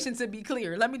situation, to be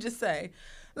clear. Let me just say.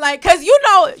 Like, because your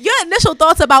initial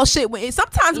thoughts about shit,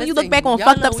 sometimes when you look back on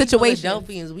fucked up situations.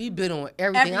 Philadelphians, we've been on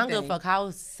everything. I don't give a fuck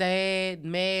how sad,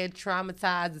 mad,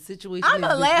 traumatized the situation I'm is.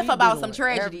 going to laugh about some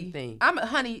tragedy.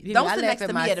 Honey, don't sit next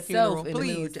to me at a funeral,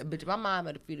 please. Bitch, my mom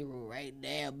at a funeral right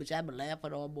now. Bitch, I've been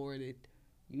laughing all morning.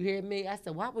 You hear me? I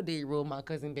said, why would they roll my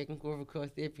cousin back and forth across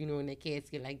their funeral in that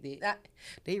casket like that?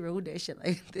 They rolled that shit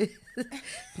like this.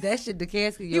 That shit, the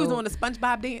casket. You was doing the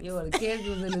SpongeBob dance. Yo, the casket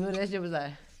was in the middle. That shit was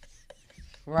like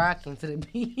rocking to the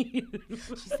beat.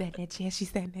 She sat in that chair. She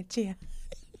sat in that chair.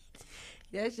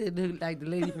 That shit looked like the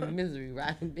lady from Misery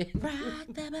rocking. Rock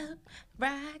the boat.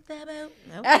 Rock the boat.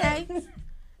 Okay.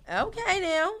 Okay,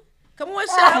 now. Come on,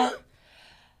 show.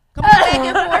 Come on back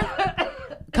and forth.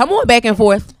 Come on back and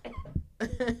forth.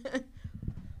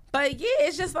 But yeah,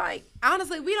 it's just like,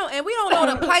 honestly, we don't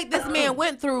know the plight this man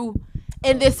went through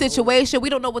in this situation.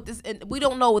 We don't know we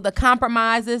don't know the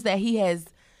compromises that he has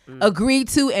agreed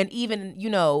to, and even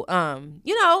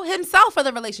himself for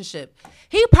the relationship.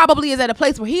 He probably is at a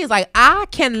place where he is like, I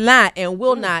cannot and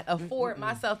will not afford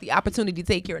myself the opportunity to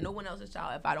take care of no one else's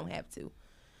child if I don't have to.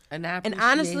 And I appreciate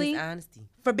honestly, his honesty.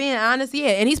 For being honest, yeah.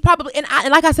 And he's probably and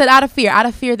like I said, out of fear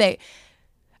that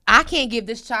I can't give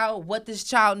this child what this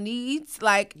child needs,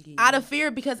 like out of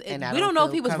fear, because we don't know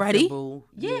if he was ready.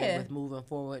 Yeah, with moving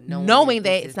forward, knowing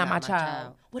that it's not my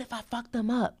child. What if I fucked them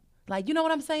up? Like, you know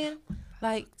what I'm saying?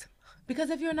 Like, because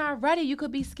if you're not ready, you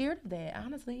could be scared of that.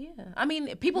 Honestly, yeah. I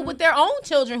mean, people with their own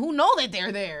children who know that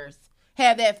they're theirs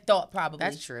have that thought probably.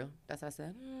 That's true. That's what I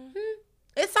said.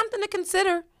 It's something to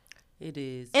consider. It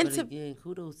is. And again,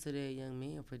 kudos to that young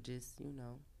man for just,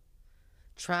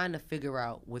 trying to figure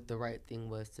out what the right thing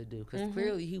was to do, because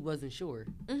clearly he wasn't sure.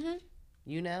 Black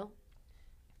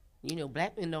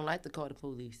men don't like to call the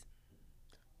police,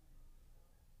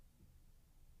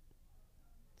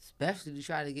 especially to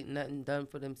try to get nothing done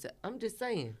for themselves. I'm just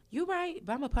saying. You right,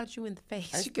 but I'm gonna punch you in the face.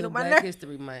 That's still Black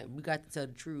History Month. We got to tell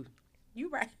the truth.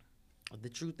 You right. The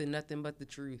truth and nothing but the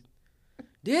truth.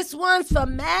 This one's for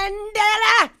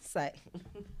Mandela. Say.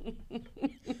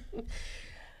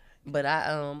 But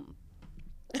I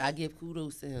give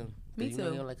kudos to him. Me too.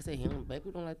 Like I said, black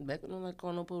people don't like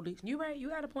calling no police. You right. You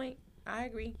got a point. I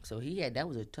agree. So that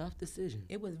was a tough decision.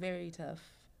 It was very tough.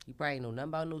 He probably know nothing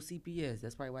about no CPS.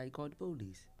 That's probably why he called the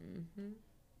police.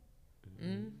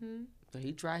 So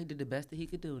he tried. He did the best that he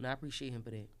could do, and I appreciate him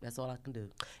for that. That's all I can do.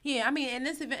 Yeah, I mean, in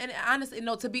this event, and honestly,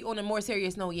 no, to be on a more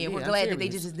serious note, we're glad that they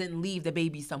just didn't leave the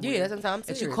baby somewhere. Yeah, that's what I'm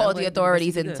saying. That you called the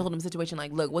authorities and told them the situation,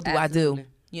 like, look, what do I do?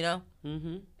 You know?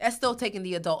 Mm-hmm. That's still taking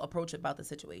the adult approach about the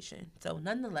situation. So,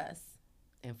 nonetheless,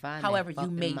 and find however you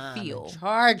may feel,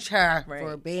 charge her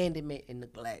for abandonment and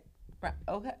neglect. Right.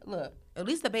 Okay, look, at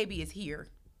least the baby is here.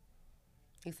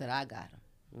 He said, I got him.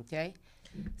 Okay?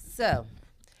 So,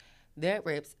 that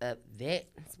wraps up that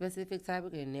specific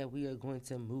topic, and then we are going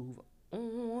to move on.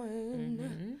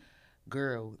 Mm-hmm.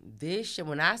 Girl, this shit,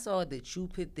 when I saw that you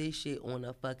put this shit on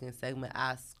a fucking segment,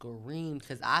 I screamed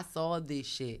because I saw this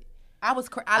shit. I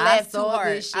laughed too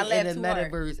hard. This shit in the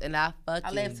metaverse, and I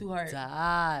laughed too hard.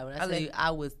 Died.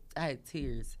 When I had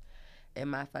tears in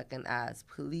my fucking eyes.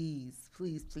 Please,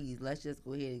 let's just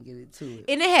go ahead and get into it.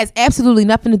 And it has absolutely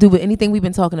nothing to do with anything we've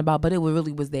been talking about, but it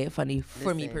really was that funny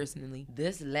for me personally.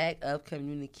 This lack of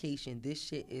communication, this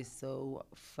shit is so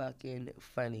fucking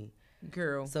funny.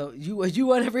 Girl. So you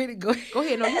want to read it? Go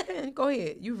ahead. No, you can. Go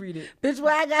ahead. You read it. Bitch,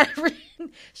 why I gotta read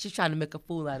it? She's trying to make a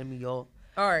fool out of me, y'all.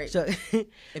 All right. So,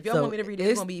 if y'all want me to read it,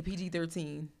 it's going to be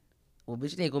PG-13. Well,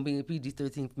 bitch, it ain't going to be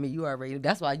PG-13 for me. You already.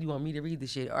 That's why you want me to read the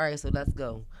shit. All right, so let's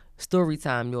go. Story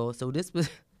time, y'all. So this was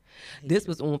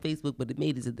on Facebook, but it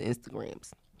made it to the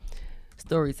Instagrams.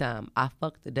 Story time. I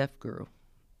fucked a deaf girl.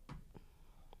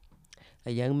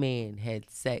 A young man had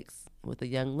sex with a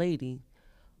young lady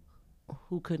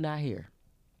who could not hear.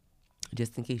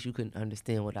 Just in case you couldn't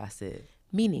understand what I said.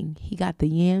 Meaning he got the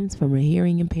yams from a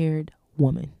hearing impaired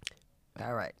woman.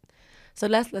 All right. So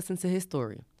let's listen to his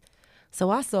story.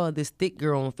 So I saw this thick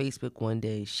girl on Facebook one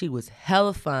day. She was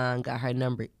hella fine, got her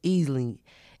number easily,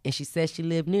 and she said she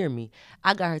lived near me.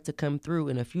 I got her to come through,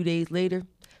 and a few days later,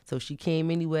 so she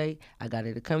came anyway. I got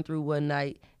her to come through one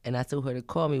night, and I told her to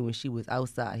call me when she was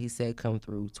outside. He said come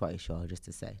through twice, y'all, just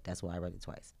to say. That's why I read it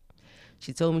twice.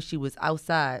 She told me she was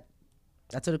outside.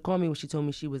 I told her to call me when she told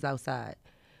me she was outside.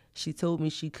 She told me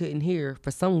she couldn't hear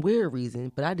for some weird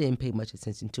reason, but I didn't pay much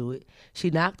attention to it. She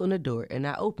knocked on the door, and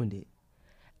I opened it.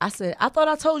 I said, I thought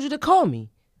I told you to call me.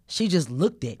 She just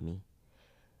looked at me.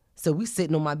 So we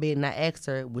sitting on my bed, and I asked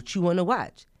her, what you want to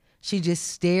watch? She just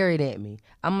stared at me.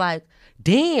 I'm like,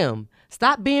 damn,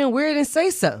 stop being weird and say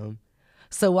something.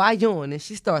 So I yawned, and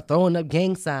she started throwing up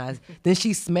gang signs. Then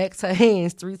she smacks her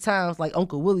hands 3 times like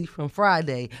Uncle Willie from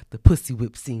Friday, the pussy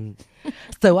whip scene.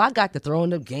 So I got to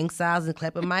throwing up gang signs and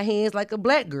clapping my hands like a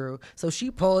black girl. So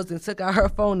she paused and took out her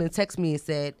phone and texted me and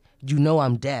said, you know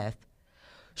I'm deaf.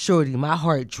 Shorty, my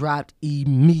heart dropped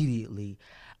immediately.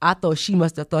 I thought she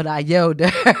must have thought I yelled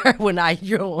at her when I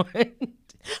yawned.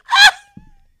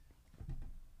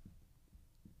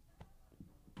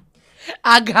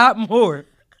 I got more.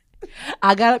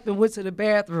 I got up and went to the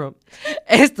bathroom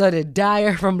and started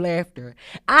dying from laughter.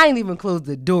 I ain't even closed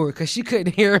the door because she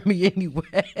couldn't hear me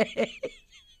anyway.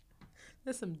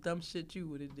 That's some dumb shit you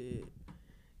would have did.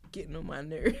 Getting on my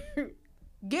nerves.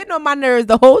 Getting on my nerves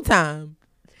the whole time.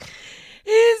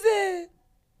 He said.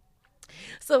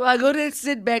 So I go to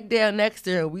sit back down next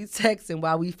to her. We texting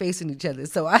while we facing each other.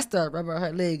 So I start rubbing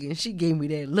her leg and she gave me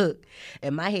that look.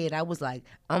 In my head, I was like,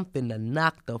 I'm finna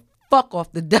knock the fuck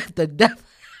off the death.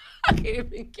 I can't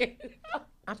even get it out.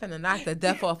 I'm finna knock the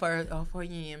death off her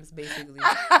yams, basically.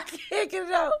 I can't get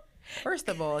it out. First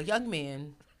of all, young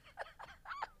man.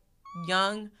 You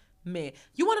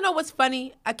want to know what's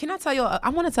funny? I want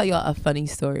to tell y'all a funny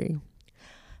story.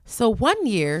 So one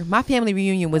year, my family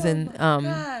reunion was in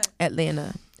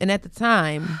Atlanta. And at the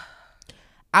time,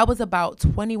 I was about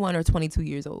 21 or 22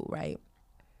 years old, right?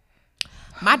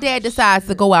 My dad decides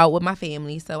to go out with my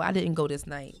family, so I didn't go this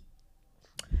night.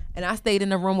 And I stayed in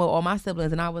the room with all my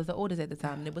siblings, and I was the oldest at the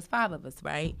time, and it was 5 of us,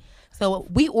 right? So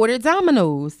we ordered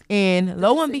Domino's, and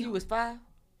lo and behold, you was 5?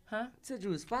 Huh? You said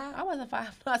you was 5? I wasn't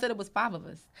 5. No, I said it was 5 of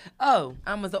us. Oh,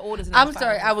 I was the oldest. And I'm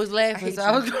sorry, I was laughing, so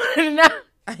I was going to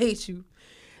I hate you.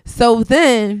 So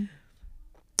then,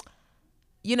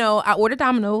 I ordered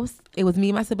Domino's. It was me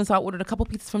and my siblings, so I ordered a couple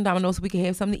pizzas from Domino's so we could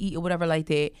have something to eat or whatever like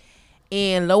that.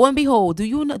 And lo and behold, do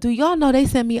y'all know they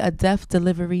sent me a deaf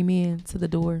delivery man to the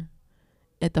door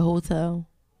at the hotel?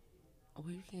 Oh,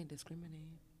 you can't discriminate.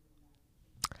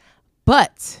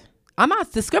 But I'm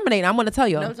not discriminating. I'm going to tell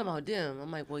y'all. No, I'm talking about them.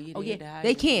 I'm like, well, they can't.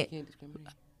 You can't discriminate.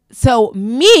 So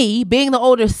me, being the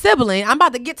older sibling, I'm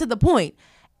about to get to the point.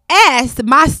 Asked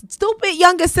my stupid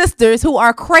younger sisters, who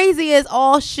are crazy as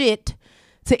all shit,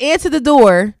 to answer the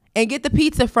door and get the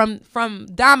pizza from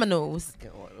Domino's.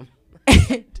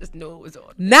 Just know it was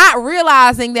on. Not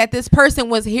realizing that this person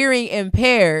was hearing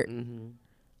impaired. Mm-hmm.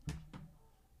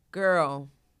 Girl.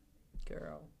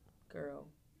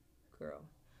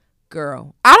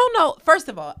 Girl, I don't know. First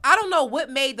of all, I don't know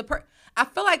what made the I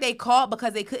feel like they called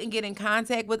because they couldn't get in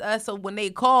contact with us. So when they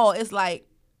call, it's like,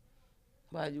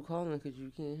 why are you calling? Because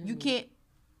you can't hear you me. can't.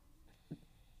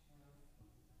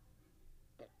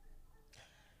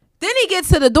 Then he gets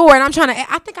to the door, and I'm trying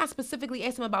to. I think I specifically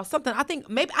asked him about something. I think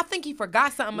he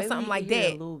forgot something or something like that.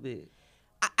 A little bit.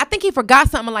 I think he forgot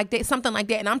something like that,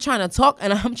 and I'm trying to talk,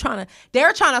 and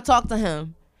they're trying to talk to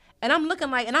him, and I'm looking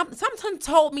like, and someone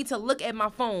told me to look at my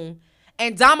phone,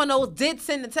 and Domino's did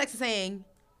send a text saying,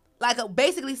 like,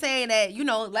 basically saying that,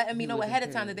 letting me know ahead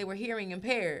of time that they were hearing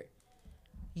impaired.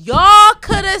 Y'all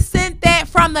could have sent that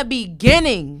from the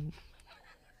beginning.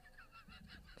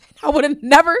 I would have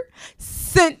never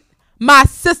sent my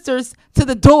sisters to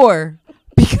the door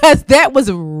because that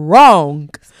was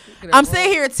wrong. I'm sitting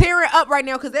here tearing up right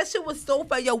now because that shit was so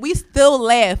funny. Yo, we still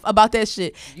laugh about that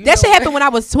shit. That shit happened when I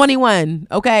was 21,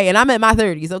 okay? And I'm in my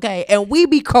 30s, okay? And we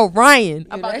be crying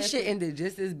about that shit. Ended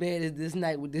just as bad as this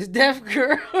night with this deaf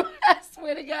girl. I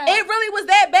swear to God. It really was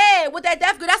that bad with that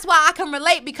deaf girl. That's why I can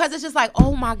relate, because it's just like,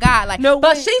 oh my God. Like,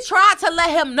 but she tried to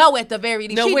let him know at the very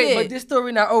least. No, wait, but this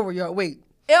story not over, y'all. Wait.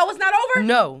 It was not over?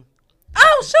 No.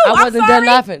 Oh, shoot. I wasn't done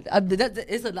laughing.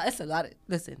 It's a lot of,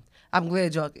 listen. I'm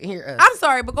glad y'all can hear us. I'm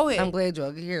sorry, but go ahead. I'm glad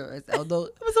y'all can hear us. Although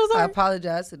I'm so sorry. I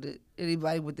apologize to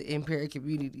anybody with the impaired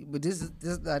community, but this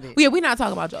is not it. Yeah, we're not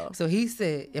talking about y'all. So he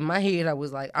said, in my head, I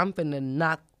was like, I'm finna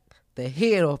knock the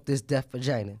head off this deaf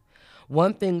vagina.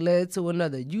 One thing led to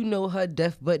another. You know her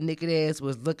deaf butt naked ass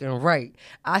was looking right.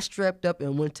 I strapped up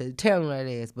and went to town on that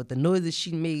ass, but the noises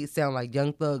she made sound like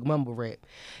Young Thug mumble rap.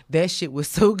 That shit was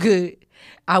so good.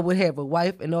 I would have a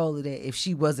wife and all of that if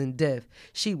she wasn't deaf.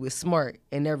 She was smart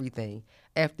and everything.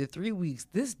 After 3 weeks,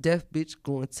 this deaf bitch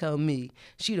gonna tell me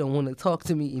she don't want to talk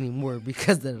to me anymore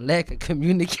because of the lack of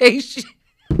communication.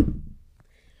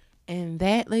 And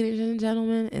that, ladies and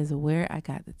gentlemen, is where I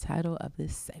got the title of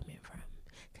this segment from.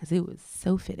 Because it was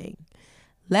so fitting.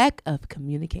 Lack of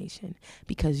communication.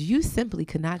 Because you simply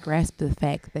could not grasp the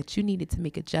fact that you needed to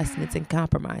make adjustments and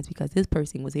compromise because this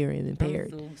person was hearing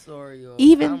impaired. I'm so sorry, y'all.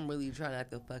 I'm really trying not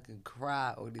to fucking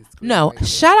cry on this. No, right,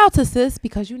 shout out to sis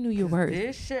because you knew your worth.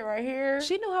 This shit right here.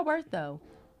 She knew her worth though.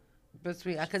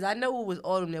 Because I know it was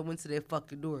all of them that went to their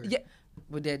fucking door. Yeah.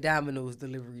 With that Domino's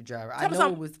delivery driver. I know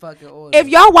it was fucking all of them.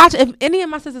 If any of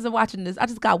my sisters are watching this, I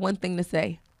just got one thing to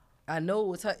say. I know it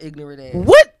was her ignorant ass.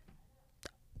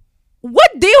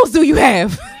 What deals do you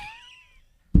have?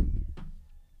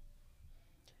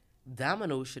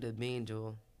 Domino should have been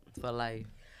Joel for life.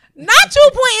 Not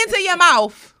you pointing to your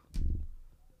mouth.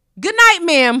 Good night,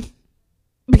 ma'am.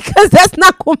 Because that's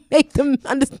not going to make them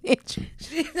understand you.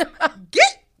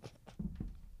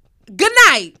 Good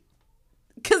night.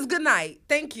 Because good night.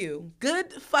 Thank you.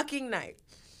 Good fucking night.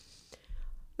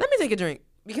 Let me take a drink.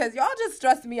 Because y'all just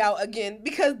stressed me out again.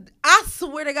 Because I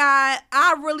swear to God,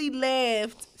 I really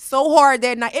laughed so hard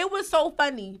that night. It was so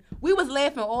funny. We was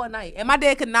laughing all night. And my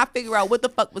dad could not figure out what the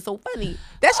fuck was so funny.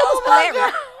 That shit was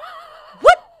hilarious.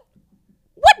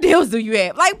 What deals do you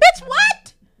have? Like, bitch,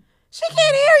 what? She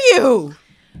can't hear you.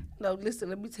 No, listen,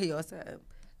 let me tell y'all something.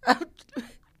 I'm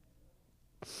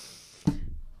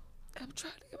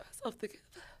trying to get myself together.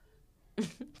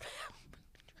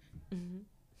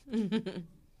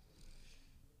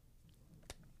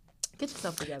 Get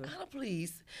yourself together. Oh,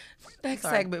 please. Next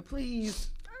segment, please.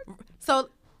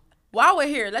 So, while we're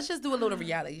here, let's just do a little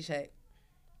reality check.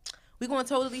 We're going to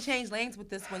totally change lanes with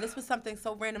this one. This was something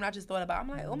so random I just thought about. I'm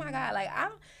like, oh my God. Like,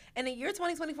 in the year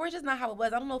 2024, it's just not how it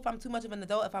was. I don't know if I'm too much of an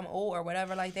adult, if I'm old or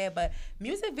whatever like that, but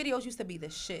music videos used to be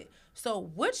the shit. So,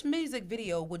 which music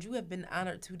video would you have been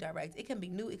honored to direct? It can be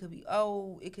new, it could be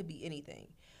old, it could be anything.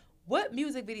 What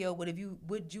music video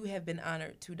would you have been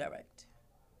honored to direct?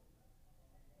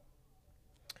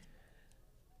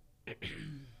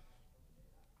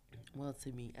 Well, to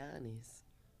be honest,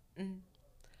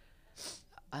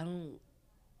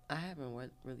 I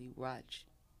haven't really watched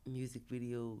music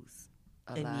videos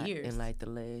a lot years. In like at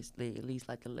least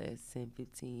like the last 10,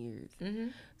 15 years. Mm-hmm.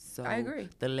 So I agree.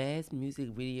 The last music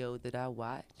video that I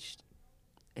watched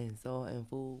and saw in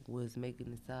full was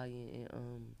Megan Thee Stallion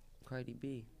and Cardi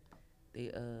B. They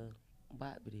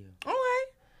bot video. Okay.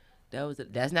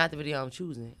 That's not the video I'm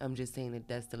choosing. I'm just saying that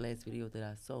that's the last video that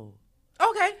I saw.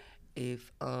 Okay.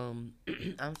 If I'm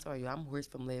sorry, I'm hoarse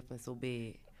from laughing so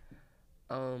bad.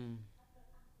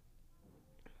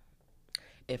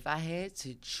 If I had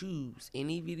to choose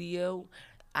any video,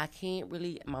 I can't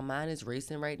really, my mind is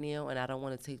racing right now and I don't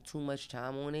want to take too much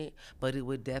time on it, but it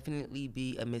would definitely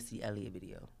be a Missy Elliott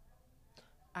video.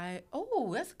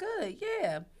 That's good.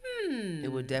 Yeah.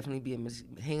 It would definitely be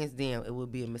hands down. It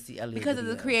would be a Missy Elliott because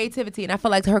video. of the creativity, and I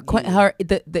feel like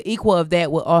the equal of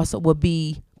that would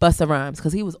be Busta Rhymes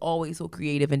because he was always so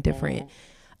creative and different.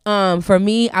 For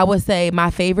me, I would say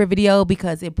my favorite video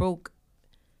because it broke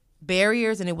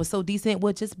barriers and it was so decent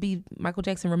would just be Michael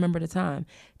Jackson "Remember the Time."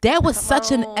 That was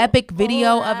such an epic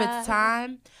video of its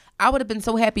time. I would have been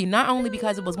so happy, not only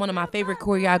because it was one of my favorite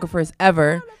choreographers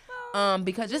ever,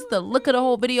 because just the look of the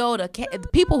whole video, the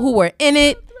people who were in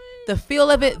it, the feel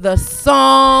of it, the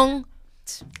song,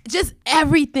 just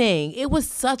everything. It was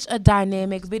such a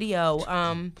dynamic video.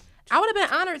 I would have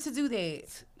been honored to do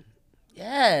that.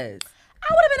 Yes. I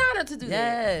would have been honored to do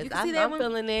that. You can see that I'm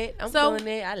feeling it. I'm feeling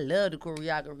it. I love the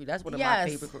choreography. That's one of my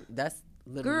favorite. That's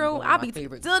literally one of my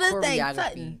favorite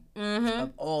choreography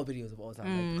of all videos of all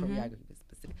time. Like, choreography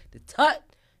specific. The tut,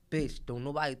 bitch. Don't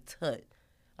nobody tut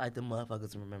like the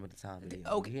motherfuckers Remember the Time video.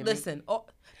 Okay, listen.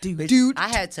 Dude, I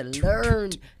had to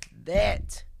learn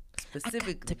that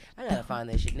specifically. I gotta find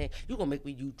that shit now. You gonna make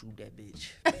me YouTube that bitch.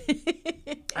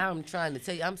 I'm trying to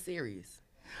tell you, I'm serious.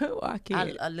 I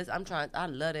can't. I'm trying. I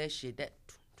love that shit. That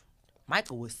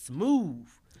Michael was smooth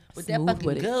with Smooth that fucking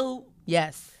with it. gold.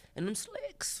 Yes. And them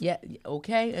slicks. Yeah.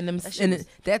 Okay. And them. That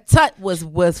that tut was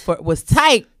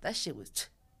tight. That shit was.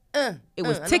 It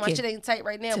was I know ticking. my shit ain't tight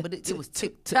right now, but it was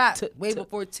tick-tock. Way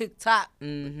before TikTok.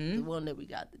 The one that we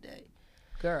got today.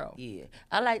 Girl. Yeah.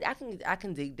 I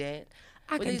can dig that.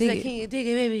 I But can they dig say, it. Can you dig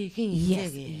it, baby? Can you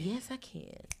Yes. dig it? Yes, I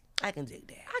can. I can dig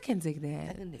that. I can dig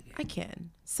that. I can dig it. I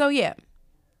can. So yeah,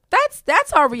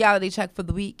 that's our reality check for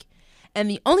the week. And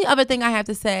the only other thing I have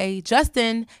to say,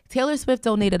 Justin, Taylor Swift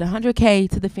donated $100K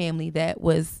to the family that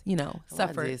was,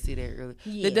 suffered. I did see that earlier.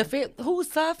 Yeah. Who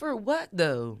suffered what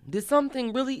though? Did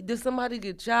somebody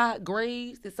get shot,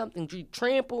 grazed? Did something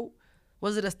trampled?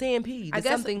 Was it a stampede? I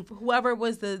guess whoever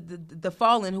was the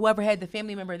fallen, whoever had the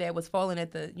family member that was fallen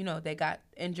at the, that got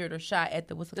injured or shot at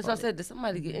the, what's it That's called? what I said. Did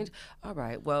somebody get injured? All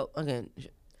right. Well, again.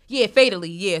 Yeah, fatally.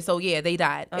 Yeah, so yeah, they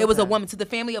died. Okay. It was a woman, to the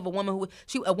family of a woman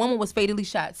a woman was fatally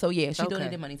shot. So yeah, she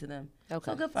donated money to them. Okay.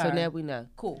 So good for her. So now we know.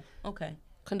 Cool. Okay.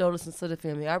 Condolences to the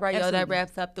family. All right, y'all. That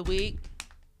wraps up the week.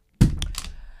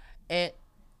 And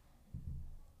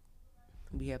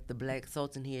we have the Black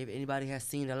Sultan here. If anybody has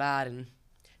seen a lot, and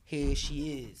here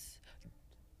she is.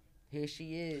 Here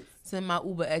she is. It's in my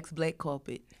Uber X black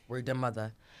carpet. Word the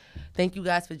mother. Thank you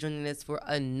guys for joining us for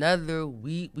another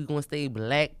week. We're going to stay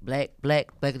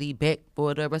blackity back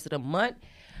for the rest of the month.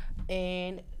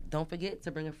 And don't forget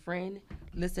to bring a friend.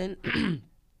 Listen,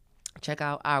 check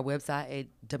out our website at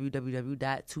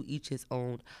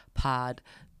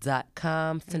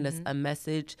www.toeachhisownpod.com. Send us a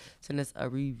message. Send us a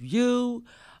review.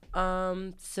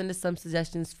 Send us some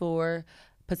suggestions for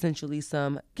potentially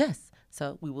some guests.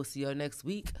 So we will see you next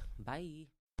week. Bye.